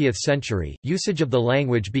 20th century, usage of the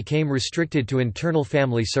language became restricted to internal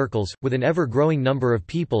family circles, with an ever-growing number of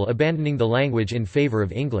people abandoning the language in favor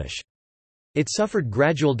of English. It suffered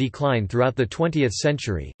gradual decline throughout the 20th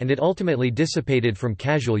century, and it ultimately dissipated from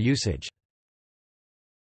casual usage.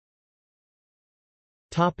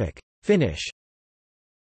 Finnish.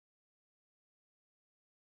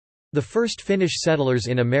 The first Finnish settlers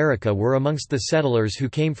in America were amongst the settlers who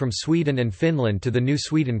came from Sweden and Finland to the New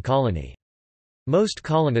Sweden colony. Most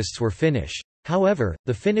colonists were Finnish. However,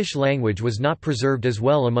 the Finnish language was not preserved as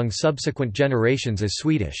well among subsequent generations as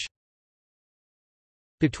Swedish.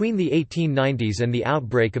 Between the 1890s and the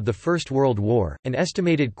outbreak of the First World War, an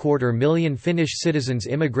estimated 250,000 Finnish citizens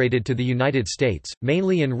immigrated to the United States,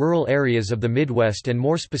 mainly in rural areas of the Midwest and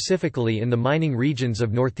more specifically in the mining regions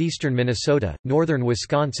of northeastern Minnesota, northern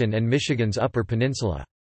Wisconsin and Michigan's Upper Peninsula.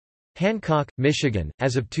 Hancock, Michigan,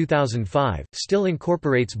 as of 2005, still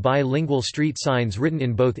incorporates bilingual street signs written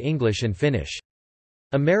in both English and Finnish.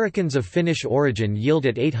 Americans of Finnish origin yield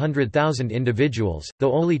at 800,000 individuals,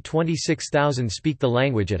 though only 26,000 speak the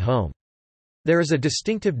language at home. There is a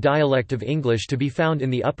distinctive dialect of English to be found in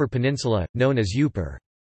the Upper Peninsula, known as Yupper.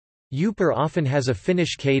 Yupper often has a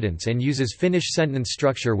Finnish cadence and uses Finnish sentence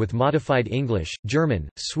structure with modified English, German,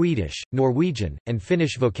 Swedish, Norwegian, and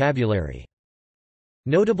Finnish vocabulary.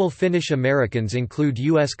 Notable Finnish Americans include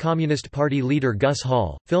U.S. Communist Party leader Gus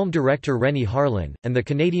Hall, film director Rennie Harlin, and the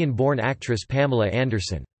Canadian-born actress Pamela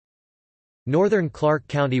Anderson. Northern Clark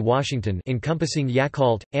County, Washington, encompassing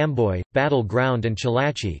Yakult, Amboy, Battle Ground and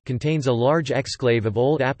Chilachee, contains a large exclave of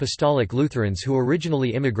Old Apostolic Lutherans who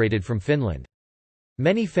originally immigrated from Finland.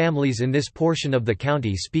 Many families in this portion of the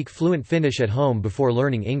county speak fluent Finnish at home before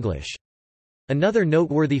learning English. Another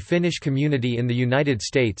noteworthy Finnish community in the United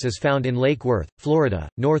States is found in Lake Worth, Florida,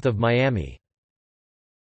 north of Miami.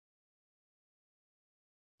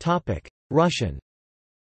 Russian.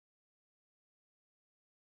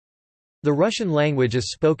 The Russian language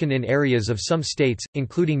is spoken in areas of some states,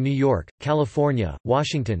 including New York, California,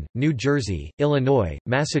 Washington, New Jersey, Illinois,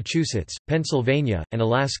 Massachusetts, Pennsylvania, and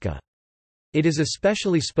Alaska. It is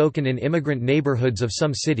especially spoken in immigrant neighborhoods of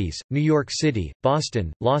some cities: New York City,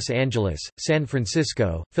 Boston, Los Angeles, San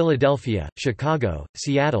Francisco, Philadelphia, Chicago,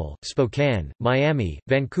 Seattle, Spokane, Miami,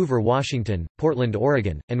 Vancouver, Washington, Portland,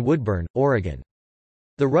 Oregon, and Woodburn, Oregon.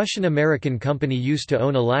 The Russian-American company used to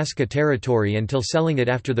own Alaska Territory until selling it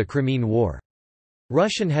after the Crimean War.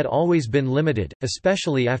 Russian had always been limited,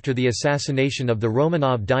 especially after the assassination of the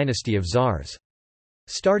Romanov dynasty of czars.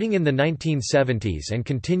 Starting in the 1970s and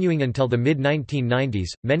continuing until the mid-1990s,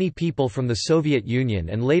 many people from the Soviet Union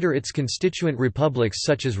and later its constituent republics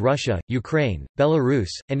such as Russia, Ukraine, Belarus,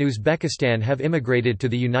 and Uzbekistan have immigrated to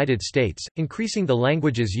the United States, increasing the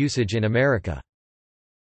language's usage in America.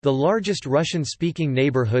 The largest Russian-speaking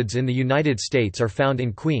neighborhoods in the United States are found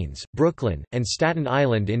in Queens, Brooklyn, and Staten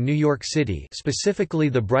Island in New York City, specifically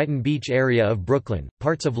the Brighton Beach area of Brooklyn,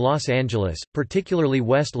 parts of Los Angeles, particularly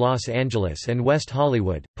West Los Angeles and West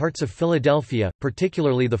Hollywood, parts of Philadelphia,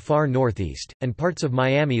 particularly the far northeast, and parts of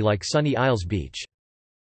Miami like Sunny Isles Beach.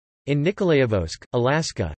 In Nikolaevsk,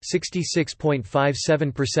 Alaska,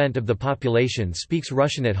 66.57% of the population speaks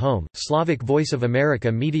Russian at home. Slavic Voice of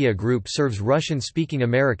America Media Group serves Russian-speaking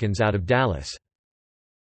Americans out of Dallas.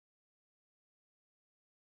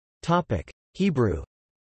 Hebrew.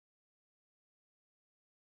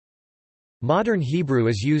 Modern Hebrew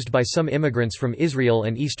is used by some immigrants from Israel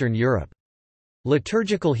and Eastern Europe.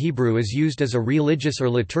 Liturgical Hebrew is used as a religious or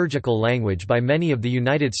liturgical language by many of the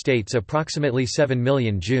United States' approximately 7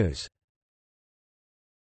 million Jews.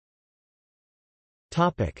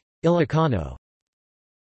 Ilocano.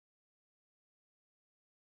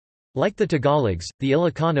 Like the Tagalogs, the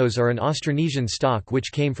Ilocanos are an Austronesian stock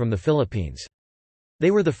which came from the Philippines. They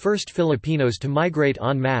were the first Filipinos to migrate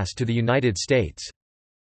en masse to the United States.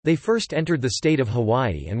 They first entered the state of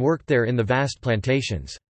Hawaii and worked there in the vast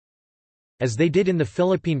plantations. As they did in the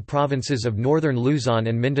Philippine provinces of northern Luzon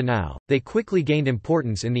and Mindanao, they quickly gained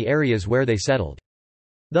importance in the areas where they settled.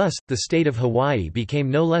 Thus, the state of Hawaii became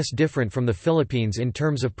no less different from the Philippines in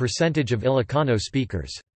terms of percentage of Ilocano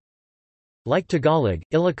speakers. Like Tagalog,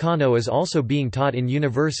 Ilocano is also being taught in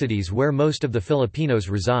universities where most of the Filipinos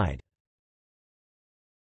reside.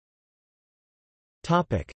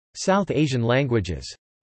 South Asian languages.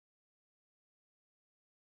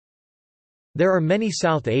 There are many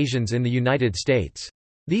South Asians in the United States.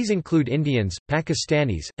 These include Indians,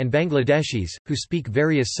 Pakistanis, and Bangladeshis, who speak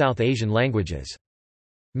various South Asian languages.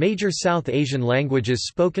 Major South Asian languages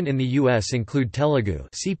spoken in the U.S. include Telugu,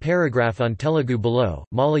 see paragraph on Telugu below,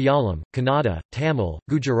 Malayalam, Kannada, Tamil,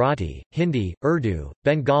 Gujarati, Hindi, Urdu,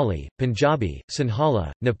 Bengali, Punjabi,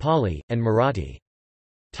 Sinhala, Nepali, and Marathi.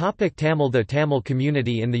 Tamil. The Tamil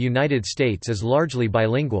community in the United States is largely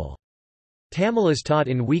bilingual. Tamil is taught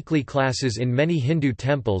in weekly classes in many Hindu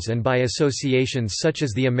temples and by associations such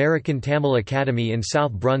as the American Tamil Academy in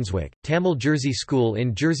South Brunswick, Tamil Jersey School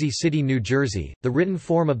in Jersey City, New Jersey. The written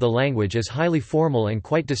form of the language is highly formal and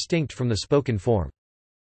quite distinct from the spoken form.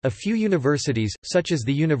 A few universities, such as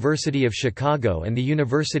the University of Chicago and the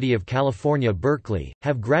University of California, Berkeley,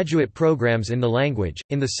 have graduate programs in the language.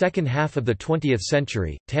 In the second half of the 20th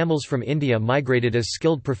century, Tamils from India migrated as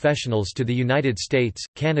skilled professionals to the United States,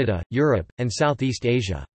 Canada, Europe, and Southeast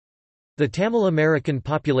Asia. The Tamil American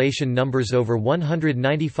population numbers over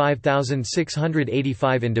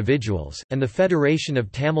 195,685 individuals, and the Federation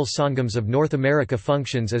of Tamil Sangams of North America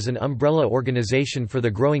functions as an umbrella organization for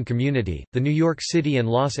the growing community. The New York City and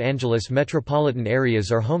Los Angeles metropolitan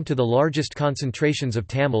areas are home to the largest concentrations of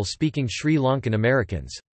Tamil-speaking Sri Lankan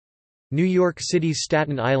Americans. New York City's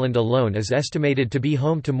Staten Island alone is estimated to be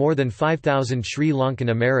home to more than 5,000 Sri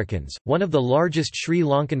Lankan Americans, one of the largest Sri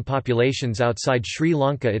Lankan populations outside Sri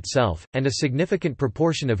Lanka itself, and a significant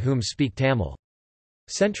proportion of whom speak Tamil.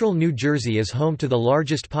 Central New Jersey is home to the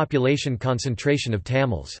largest population concentration of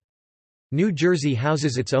Tamils. New Jersey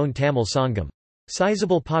houses its own Tamil Sangam.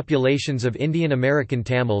 Sizable populations of Indian American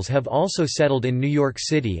Tamils have also settled in New York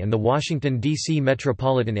City and the Washington, D.C.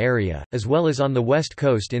 metropolitan area, as well as on the West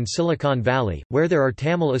Coast in Silicon Valley, where there are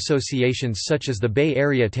Tamil associations such as the Bay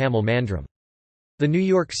Area Tamil Mandram. The New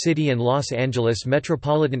York City and Los Angeles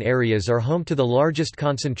metropolitan areas are home to the largest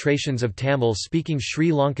concentrations of Tamil-speaking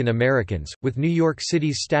Sri Lankan Americans, with New York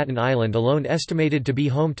City's Staten Island alone estimated to be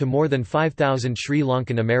home to more than 5,000 Sri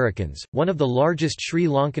Lankan Americans, one of the largest Sri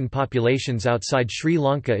Lankan populations outside Sri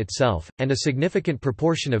Lanka itself, and a significant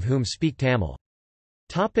proportion of whom speak Tamil.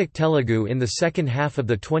 Telugu. In the second half of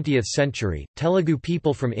the 20th century, Telugu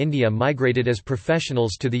people from India migrated as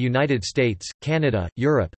professionals to the United States, Canada,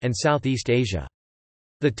 Europe, and Southeast Asia.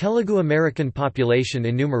 The Telugu American population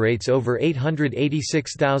enumerates over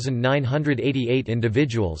 886,988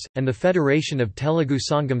 individuals, and the Federation of Telugu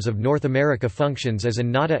Sangams of North America functions as a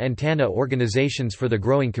Nada and Tanna organizations for the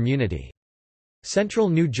growing community. Central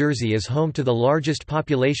New Jersey is home to the largest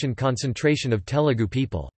population concentration of Telugu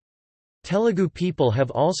people. Telugu people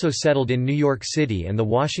have also settled in New York City and the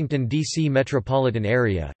Washington, D.C. metropolitan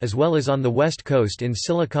area, as well as on the West Coast in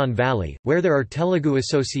Silicon Valley, where there are Telugu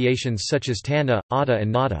associations such as Tanna, Ada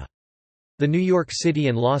and Nada. The New York City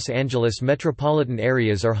and Los Angeles metropolitan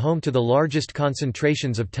areas are home to the largest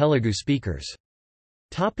concentrations of Telugu speakers.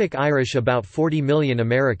 Irish. About 40 million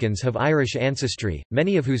Americans have Irish ancestry,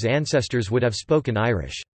 many of whose ancestors would have spoken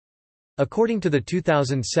Irish. According to the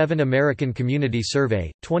 2007 American Community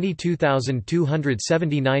Survey,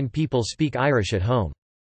 22,279 people speak Irish at home.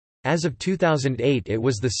 As of 2008, it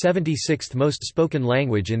was the 76th most spoken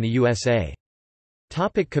language in the USA.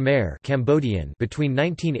 Khmer Cambodian. Between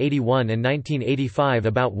 1981 and 1985,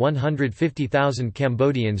 about 150,000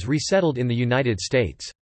 Cambodians resettled in the United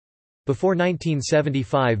States. Before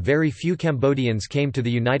 1975, very few Cambodians came to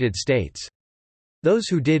the United States. Those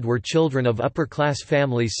who did were children of upper-class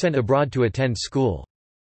families sent abroad to attend school.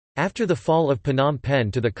 After the fall of Phnom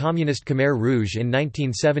Penh to the Communist Khmer Rouge in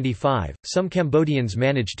 1975, some Cambodians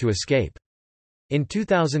managed to escape. In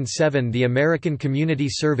 2007, the American Community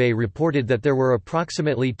Survey reported that there were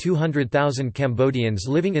approximately 200,000 Cambodians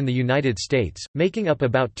living in the United States, making up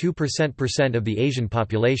about 2% of the Asian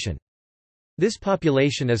population. This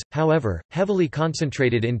population is, however, heavily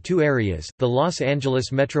concentrated in two areas, the Los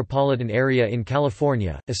Angeles metropolitan area in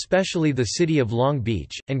California, especially the city of Long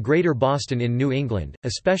Beach, and Greater Boston in New England,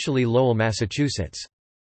 especially Lowell, Massachusetts.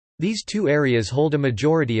 These two areas hold a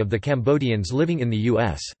majority of the Cambodians living in the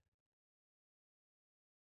U.S.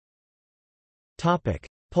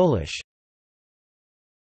 Polish.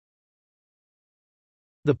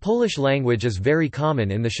 The Polish language is very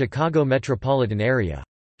common in the Chicago metropolitan area.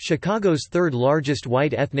 Chicago's third largest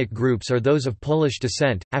white ethnic groups are those of Polish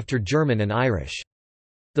descent, after German and Irish.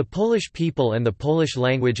 The Polish people and the Polish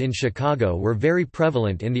language in Chicago were very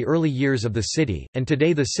prevalent in the early years of the city, and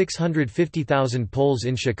today the 650,000 Poles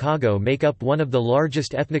in Chicago make up one of the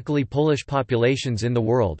largest ethnically Polish populations in the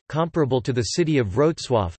world, comparable to the city of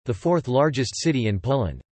Wrocław, the fourth largest city in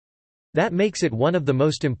Poland. That makes it one of the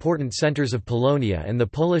most important centers of Polonia and the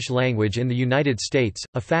Polish language in the United States,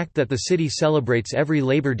 a fact that the city celebrates every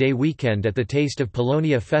Labor Day weekend at the Taste of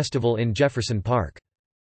Polonia Festival in Jefferson Park.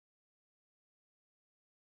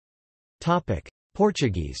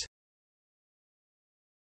 Portuguese.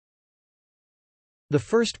 The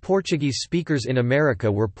first Portuguese speakers in America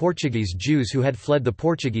were Portuguese Jews who had fled the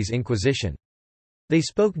Portuguese Inquisition. They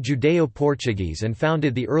spoke Judeo-Portuguese and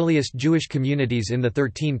founded the earliest Jewish communities in the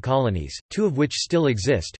 13 colonies, 2 of which still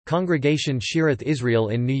exist, Congregation Shirath Israel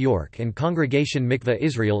in New York and Congregation Mikveh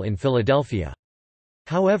Israel in Philadelphia.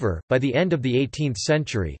 However, by the end of the 18th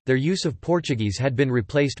century, their use of Portuguese had been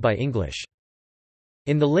replaced by English.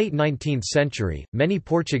 In the late 19th century, many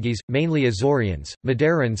Portuguese, mainly Azoreans,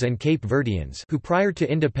 Madeirans and Cape Verdeans who prior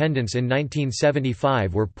to independence in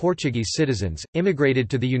 1975 were Portuguese citizens, immigrated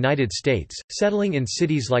to the United States, settling in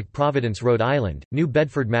cities like Providence, Rhode Island, New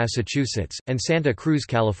Bedford, Massachusetts, and Santa Cruz,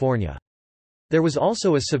 California. There was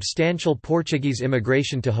also a substantial Portuguese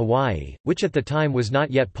immigration to Hawaii, which at the time was not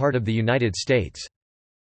yet part of the United States.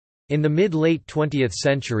 In the mid-late 20th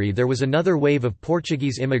century there was another wave of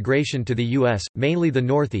Portuguese immigration to the U.S., mainly the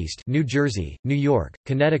Northeast, New Jersey, New York,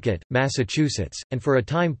 Connecticut, Massachusetts, and for a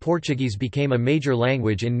time Portuguese became a major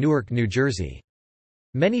language in Newark, New Jersey.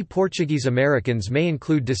 Many Portuguese Americans may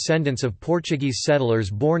include descendants of Portuguese settlers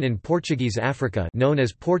born in Portuguese Africa known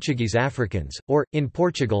as Portuguese Africans, or, in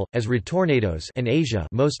Portugal, as retornados and Asia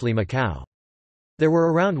mostly Macau. There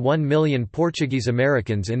were around 1 million Portuguese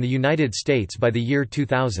Americans in the United States by the year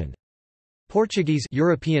 2000. Portuguese,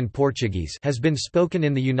 European Portuguese has been spoken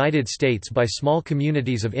in the United States by small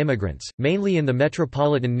communities of immigrants, mainly in the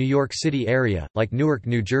metropolitan New York City area, like Newark,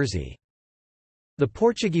 New Jersey. The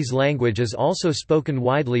Portuguese language is also spoken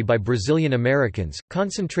widely by Brazilian Americans,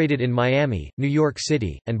 concentrated in Miami, New York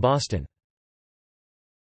City, and Boston.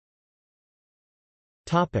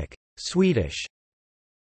 Swedish.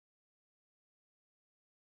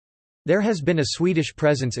 There has been a Swedish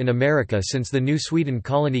presence in America since the New Sweden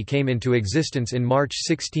colony came into existence in March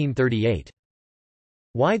 1638.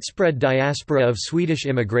 Widespread diaspora of Swedish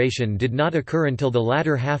immigration did not occur until the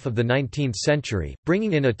latter half of the 19th century,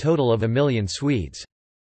 bringing in a total of 1 million Swedes.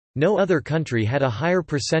 No other country had a higher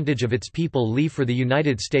percentage of its people leave for the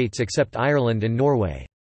United States except Ireland and Norway.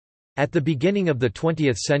 At the beginning of the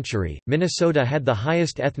 20th century, Minnesota had the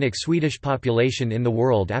highest ethnic Swedish population in the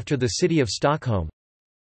world after the city of Stockholm.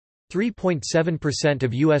 3.7%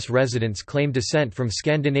 of U.S. residents claim descent from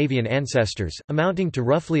Scandinavian ancestors, amounting to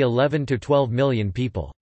roughly 11 to 12 million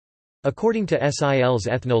people. According to SIL's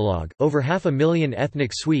Ethnologue, over 500,000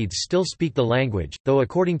 ethnic Swedes still speak the language, though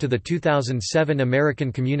according to the 2007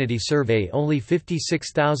 American Community Survey only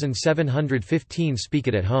 56,715 speak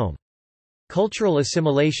it at home. Cultural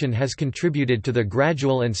assimilation has contributed to the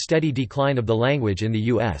gradual and steady decline of the language in the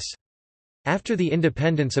U.S. After the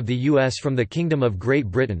independence of the U.S. from the Kingdom of Great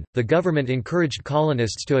Britain, the government encouraged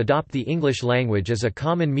colonists to adopt the English language as a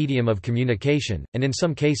common medium of communication, and in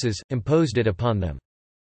some cases, imposed it upon them.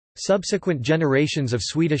 Subsequent generations of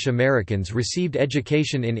Swedish Americans received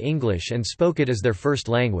education in English and spoke it as their first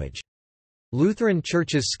language. Lutheran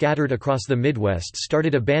churches scattered across the Midwest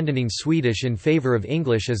started abandoning Swedish in favor of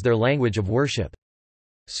English as their language of worship.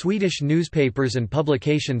 Swedish newspapers and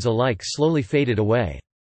publications alike slowly faded away.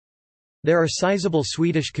 There are sizable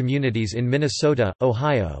Swedish communities in Minnesota,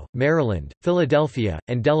 Ohio, Maryland, Philadelphia,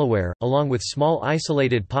 and Delaware, along with small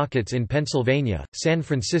isolated pockets in Pennsylvania, San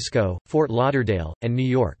Francisco, Fort Lauderdale, and New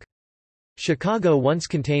York. Chicago once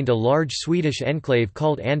contained a large Swedish enclave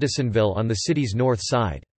called Andersonville on the city's north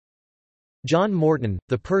side. John Morton,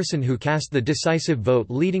 the person who cast the decisive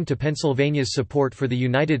vote leading to Pennsylvania's support for the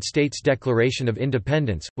United States Declaration of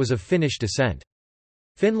Independence, was of Finnish descent.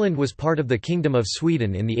 Finland was part of the Kingdom of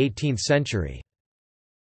Sweden in the 18th century.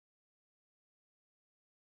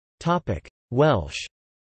 Welsh.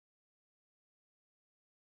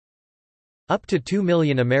 Up to 2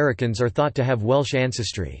 million Americans are thought to have Welsh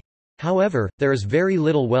ancestry. However, there is very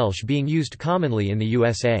little Welsh being used commonly in the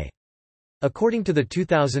USA. According to the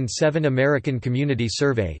 2007 American Community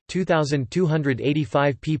Survey,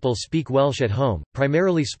 2,285 people speak Welsh at home,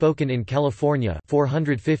 primarily spoken in California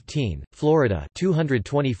 415, Florida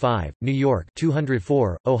 225, New York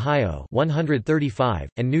 204, Ohio 135,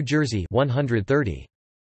 and New Jersey 130.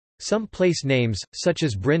 Some place names, such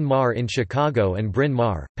as Bryn Mawr in Chicago and Bryn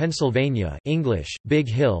Mawr, Pennsylvania English, Big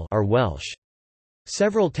Hill are Welsh.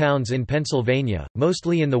 Several towns in Pennsylvania,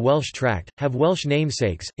 mostly in the Welsh tract, have Welsh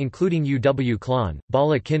namesakes, including Uw Clon,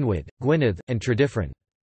 Bala Cynwyd, Gwynedd, and Tredyffrin.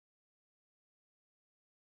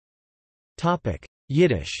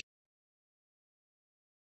 Yiddish.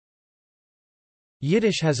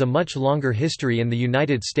 Yiddish has a much longer history in the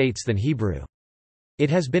United States than Hebrew.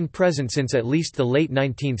 It has been present since at least the late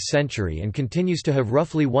 19th century and continues to have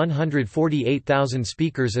roughly 148,000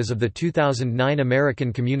 speakers as of the 2009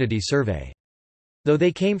 American Community Survey. Though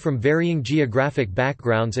they came from varying geographic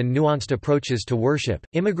backgrounds and nuanced approaches to worship,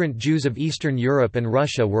 immigrant Jews of Eastern Europe and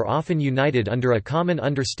Russia were often united under a common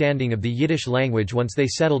understanding of the Yiddish language once they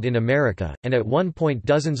settled in America, and at one point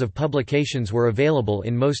dozens of publications were available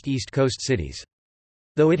in most East Coast cities.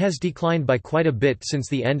 Though it has declined by quite a bit since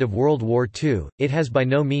the end of World War II, it has by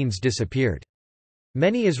no means disappeared.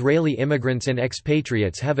 Many Israeli immigrants and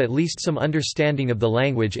expatriates have at least some understanding of the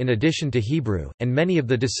language in addition to Hebrew, and many of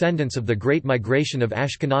the descendants of the Great Migration of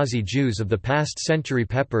Ashkenazi Jews of the past century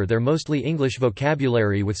pepper their mostly English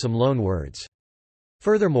vocabulary with some loan words.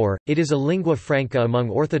 Furthermore, it is a lingua franca among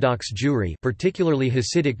Orthodox Jewry, particularly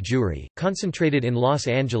Hasidic Jewry, concentrated in Los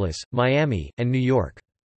Angeles, Miami, and New York.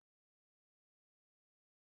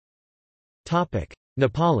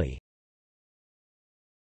 Nepali.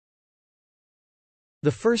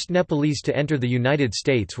 The first Nepalese to enter the United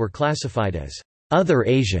States were classified as other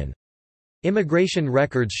Asian. Immigration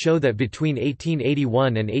records show that between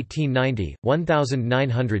 1881 and 1890,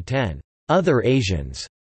 1,910 other Asians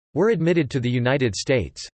were admitted to the United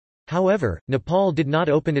States. However, Nepal did not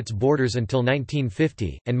open its borders until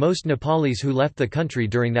 1950, and most Nepalis who left the country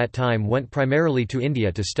during that time went primarily to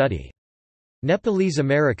India to study. Nepalese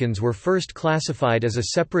Americans were first classified as a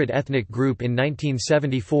separate ethnic group in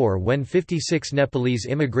 1974 when 56 Nepalese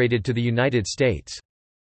immigrated to the United States.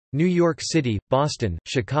 New York City, Boston,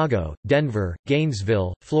 Chicago, Denver,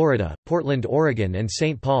 Gainesville, Florida, Portland, Oregon and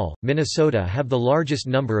St. Paul, Minnesota have the largest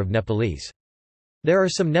number of Nepalese. There are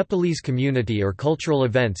some Nepalese community or cultural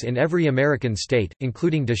events in every American state,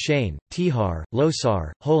 including Dashain, Tihar,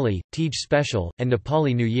 Losar, Holi, Tej Special, and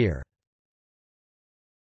Nepali New Year.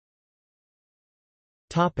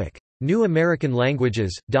 New American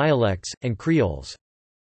languages, dialects, and creoles.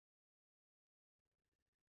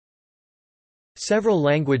 Several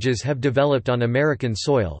languages have developed on American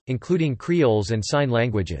soil, including creoles and sign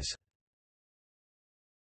languages.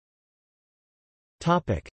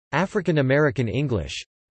 African American English.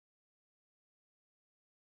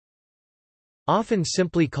 Often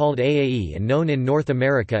simply called AAE and known in North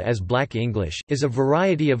America as Black English, is a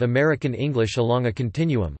variety of American English along a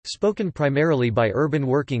continuum, spoken primarily by urban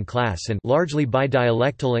working class and largely by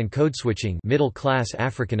dialectal and code-switching middle-class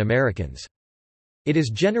African Americans. It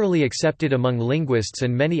is generally accepted among linguists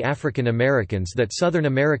and many African Americans that Southern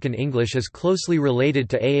American English is closely related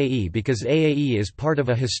to AAE because AAE is part of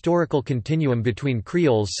a historical continuum between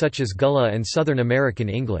creoles such as Gullah and Southern American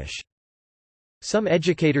English. Some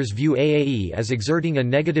educators view AAE as exerting a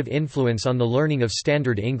negative influence on the learning of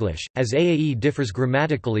Standard English, as AAE differs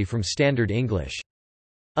grammatically from Standard English.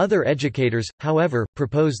 Other educators, however,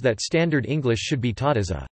 propose that Standard English should be taught as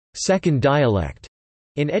a second dialect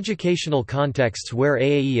in educational contexts where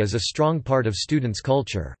AAE is a strong part of students'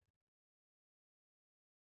 culture.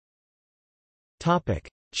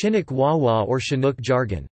 Chinook Wawa or Chinook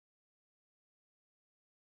jargon.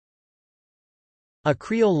 A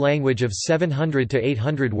Creole language of 700 to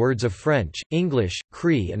 800 words of French, English,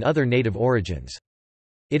 Cree and other native origins.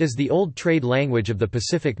 It is the old trade language of the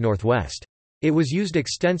Pacific Northwest. It was used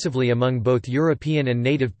extensively among both European and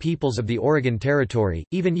native peoples of the Oregon Territory,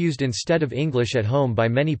 even used instead of English at home by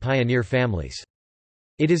many pioneer families.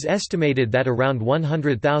 It is estimated that around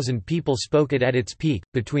 100,000 people spoke it at its peak,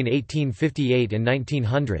 between 1858 and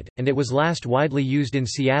 1900, and it was last widely used in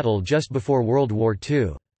Seattle just before World War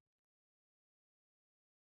II.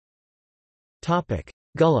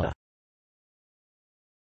 Gullah.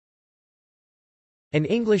 An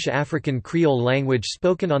English African Creole language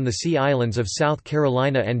spoken on the Sea Islands of South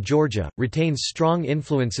Carolina and Georgia, retains strong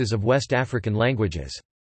influences of West African languages.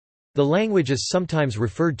 The language is sometimes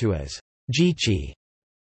referred to as Geechee.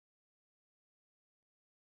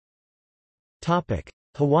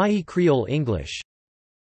 Hawaii Creole English.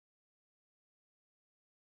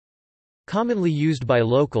 Commonly used by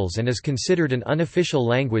locals and is considered an unofficial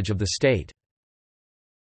language of the state.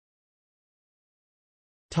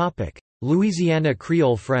 Louisiana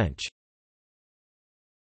Creole French.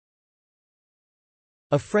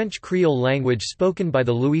 A French Creole language spoken by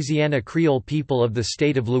the Louisiana Creole people of the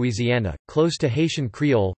state of Louisiana, close to Haitian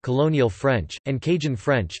Creole, Colonial French, and Cajun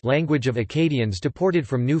French, language of Acadians deported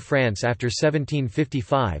from New France after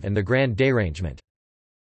 1755 and the Grand Dérangement.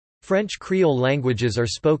 French Creole languages are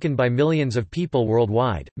spoken by millions of people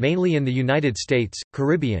worldwide, mainly in the United States,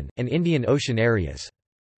 Caribbean, and Indian Ocean areas.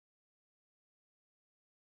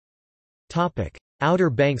 Outer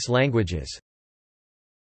Banks languages.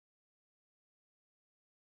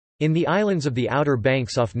 In the islands of the Outer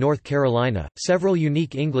Banks off North Carolina, several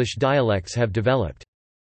unique English dialects have developed.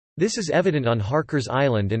 This is evident on Harker's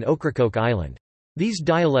Island and Ocracoke Island. These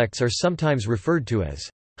dialects are sometimes referred to as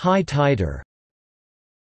high tider.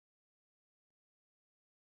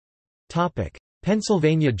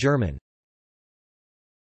 Pennsylvania German.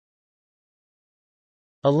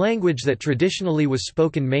 A language that traditionally was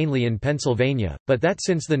spoken mainly in Pennsylvania, but that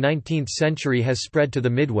since the 19th century has spread to the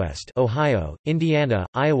Midwest, Ohio, Indiana,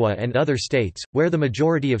 Iowa and other states, where the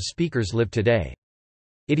majority of speakers live today.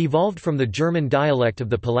 It evolved from the German dialect of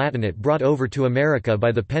the Palatinate brought over to America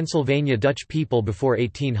by the Pennsylvania Dutch people before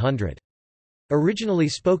 1800. Originally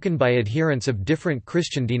spoken by adherents of different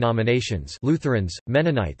Christian denominations, Lutherans,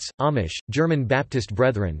 Mennonites, Amish, German Baptist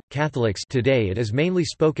Brethren, Catholics, today it is mainly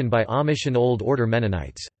spoken by Amish and Old Order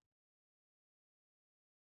Mennonites.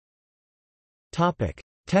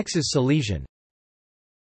 Texas Silesian.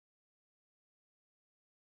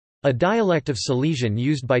 A dialect of Silesian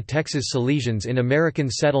used by Texas Silesians in American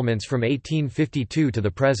settlements from 1852 to the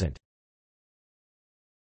present.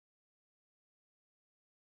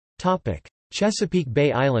 Chesapeake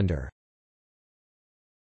Bay Islander.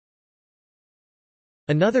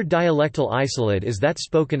 Another dialectal isolate is that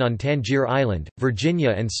spoken on Tangier Island, Virginia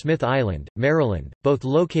and Smith Island, Maryland, both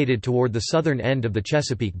located toward the southern end of the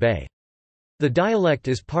Chesapeake Bay. The dialect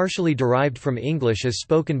is partially derived from English as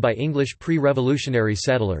spoken by English pre-revolutionary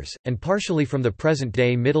settlers, and partially from the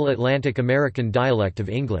present-day Middle Atlantic American dialect of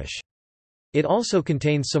English. It also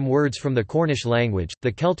contains some words from the Cornish language,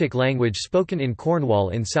 the Celtic language spoken in Cornwall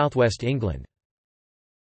in southwest England.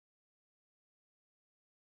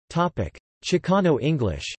 Chicano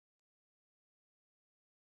English.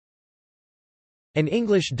 An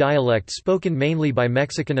English dialect spoken mainly by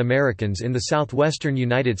Mexican Americans in the southwestern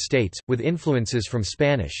United States, with influences from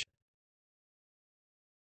Spanish.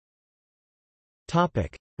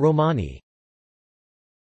 Romani.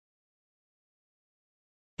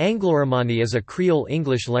 Anglo-Romani is a Creole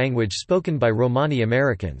English language spoken by Romani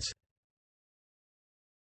Americans.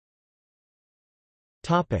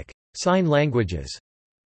 Sign languages.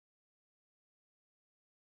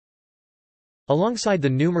 Alongside the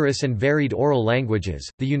numerous and varied oral languages,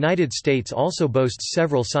 the United States also boasts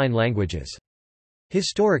several sign languages.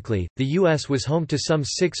 Historically, the U.S. was home to some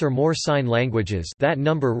 6 or more sign languages, that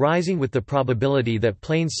number rising with the probability that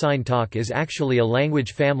Plain Sign Talk is actually a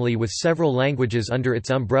language family with several languages under its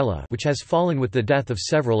umbrella, which has fallen with the death of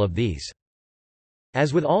several of these.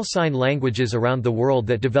 As with all sign languages around the world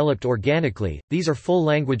that developed organically, these are full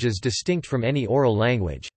languages distinct from any oral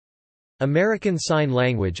language. American Sign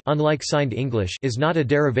Language, unlike Signed English, is not a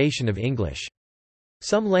derivation of English.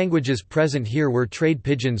 Some languages present here were trade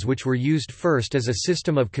pidgins, which were used first as a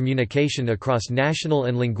system of communication across national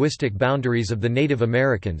and linguistic boundaries of the Native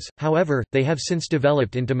Americans, however, they have since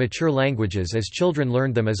developed into mature languages as children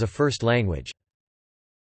learned them as a first language.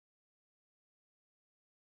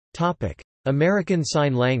 American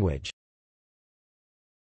Sign Language.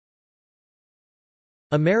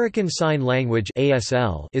 American Sign Language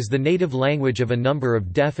 (ASL) is the native language of a number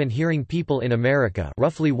of deaf and hearing people in America,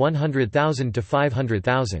 roughly 100,000 to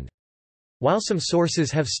 500,000. While some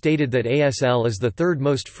sources have stated that ASL is the third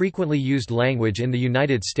most frequently used language in the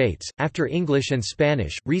United States, after English and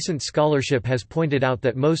Spanish, recent scholarship has pointed out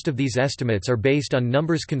that most of these estimates are based on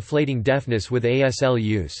numbers conflating deafness with ASL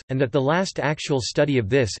use, and that the last actual study of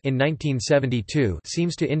this in 1972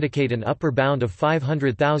 seems to indicate an upper bound of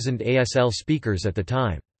 500,000 ASL speakers at the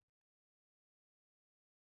time.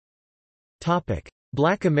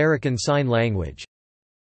 Black American Sign Language.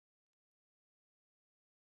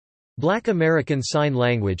 Black American Sign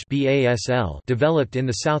Language (BASL) developed in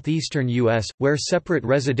the southeastern U.S., where separate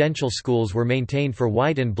residential schools were maintained for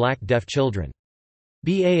white and black deaf children.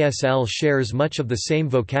 BASL shares much of the same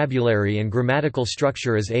vocabulary and grammatical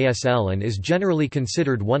structure as ASL and is generally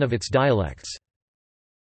considered one of its dialects.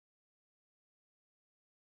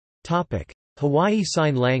 Hawaii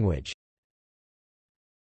Sign Language.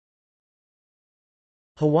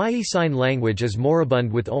 Hawaii Sign Language is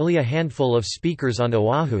moribund with only a handful of speakers on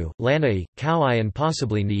Oahu, Lanai, Kauai and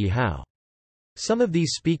possibly Niihau. Some of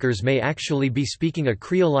these speakers may actually be speaking a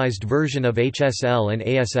creolized version of HSL and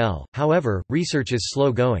ASL, however, research is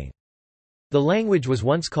slow going. The language was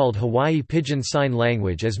once called Hawaii Pidgin Sign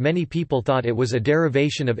Language as many people thought it was a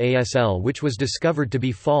derivation of ASL, which was discovered to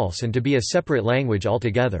be false and to be a separate language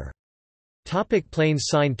altogether. Plain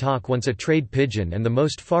Sign Talk. Once a trade pidgin and the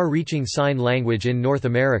most far-reaching sign language in North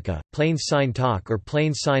America, Plain Sign Talk or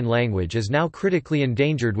Plain Sign Language is now critically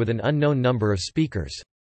endangered with an unknown number of speakers.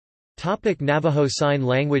 Navajo Sign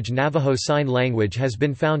Language. Navajo Sign Language has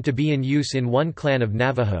been found to be in use in one clan of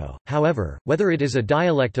Navajo, however, whether it is a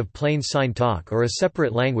dialect of Plain Sign Talk or a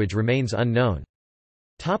separate language remains unknown.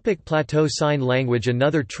 Plateau Sign Language.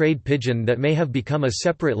 Another trade pidgin that may have become a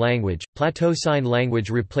separate language, Plateau Sign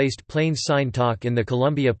Language replaced Plains Sign Talk in the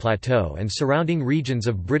Columbia Plateau and surrounding regions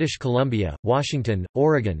of British Columbia, Washington,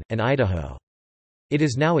 Oregon, and Idaho. It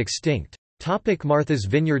is now extinct. Martha's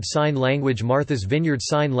Vineyard Sign Language. Martha's Vineyard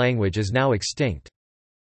Sign Language is now extinct.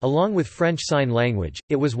 Along with French Sign Language,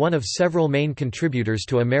 it was one of several main contributors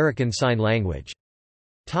to American Sign Language.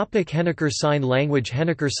 Henniker Sign Language.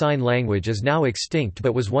 Henniker Sign Language is now extinct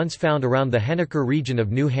but was once found around the Henniker region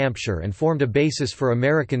of New Hampshire and formed a basis for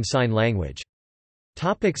American Sign Language.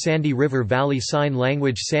 Sandy River Valley Sign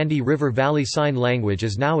Language. Sandy River Valley Sign Language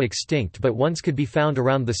is now extinct but once could be found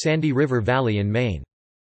around the Sandy River Valley in Maine.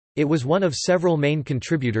 It was one of several main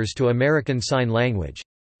contributors to American Sign Language.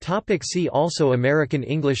 See also American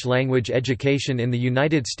English language education in the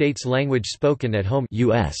United States. Language spoken at home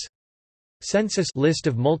U.S. Census List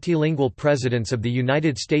of multilingual presidents of the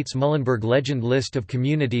United States. Muhlenberg Legend List of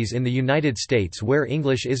communities in the United States where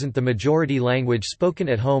English isn't the majority language spoken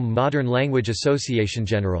at home. Modern Language Association.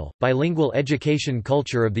 General, Bilingual Education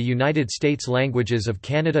Culture of the United States. Languages of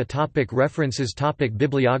Canada. References.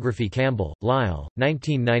 Bibliography. Campbell, Lyle,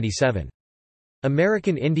 1997.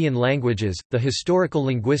 American Indian Languages, The Historical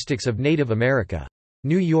Linguistics of Native America.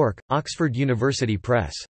 New York, Oxford University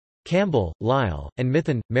Press. Campbell, Lyle, and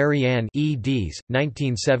Mithun, Marianne eds.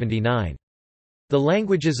 1979. The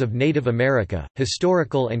Languages of Native America,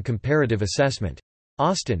 Historical and Comparative Assessment.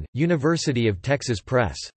 Austin, University of Texas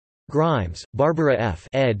Press. Grimes, Barbara F.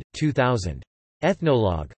 ed. 2000.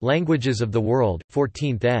 Ethnologue, Languages of the World,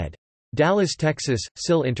 14th ed. Dallas, Texas,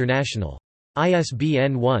 SIL International.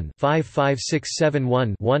 ISBN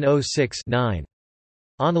 1-55671-106-9.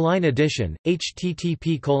 Online edition,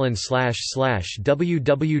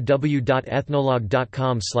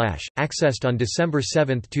 http://www.ethnologue.com/, accessed on December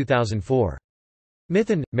 7, 2004.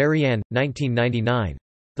 Mithun, Marianne, 1999.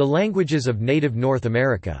 The Languages of Native North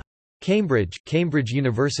America. Cambridge, Cambridge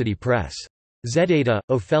University Press. Zedada,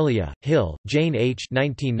 Ophelia, Hill, Jane H.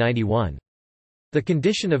 1991. The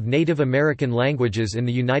Condition of Native American Languages in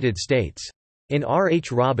the United States. In R.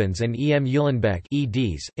 H. Robbins and E. M. Uhlenbeck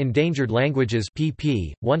eds, Endangered Languages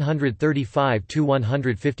pp.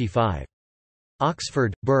 135–155.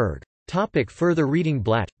 Oxford, Berg. Further reading.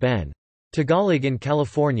 Blatt, Ben. Tagalog in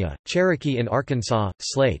California, Cherokee in Arkansas,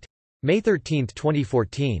 Slate. May 13,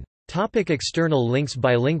 2014. External links.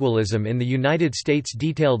 Bilingualism in the United States.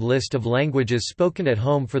 Detailed list of languages spoken at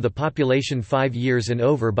home for the population 5 years and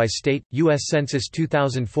over by state, U.S. Census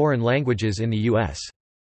 2000. Foreign languages in the U.S.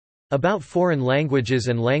 About foreign languages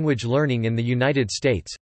and language learning in the United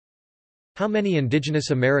States. How many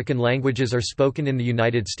indigenous American languages are spoken in the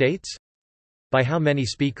United States? By how many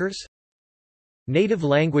speakers? Native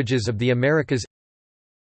languages of the Americas.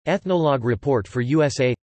 Ethnologue report for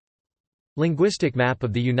USA. Linguistic map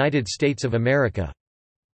of the United States of America.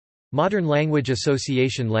 Modern Language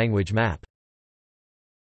Association language map.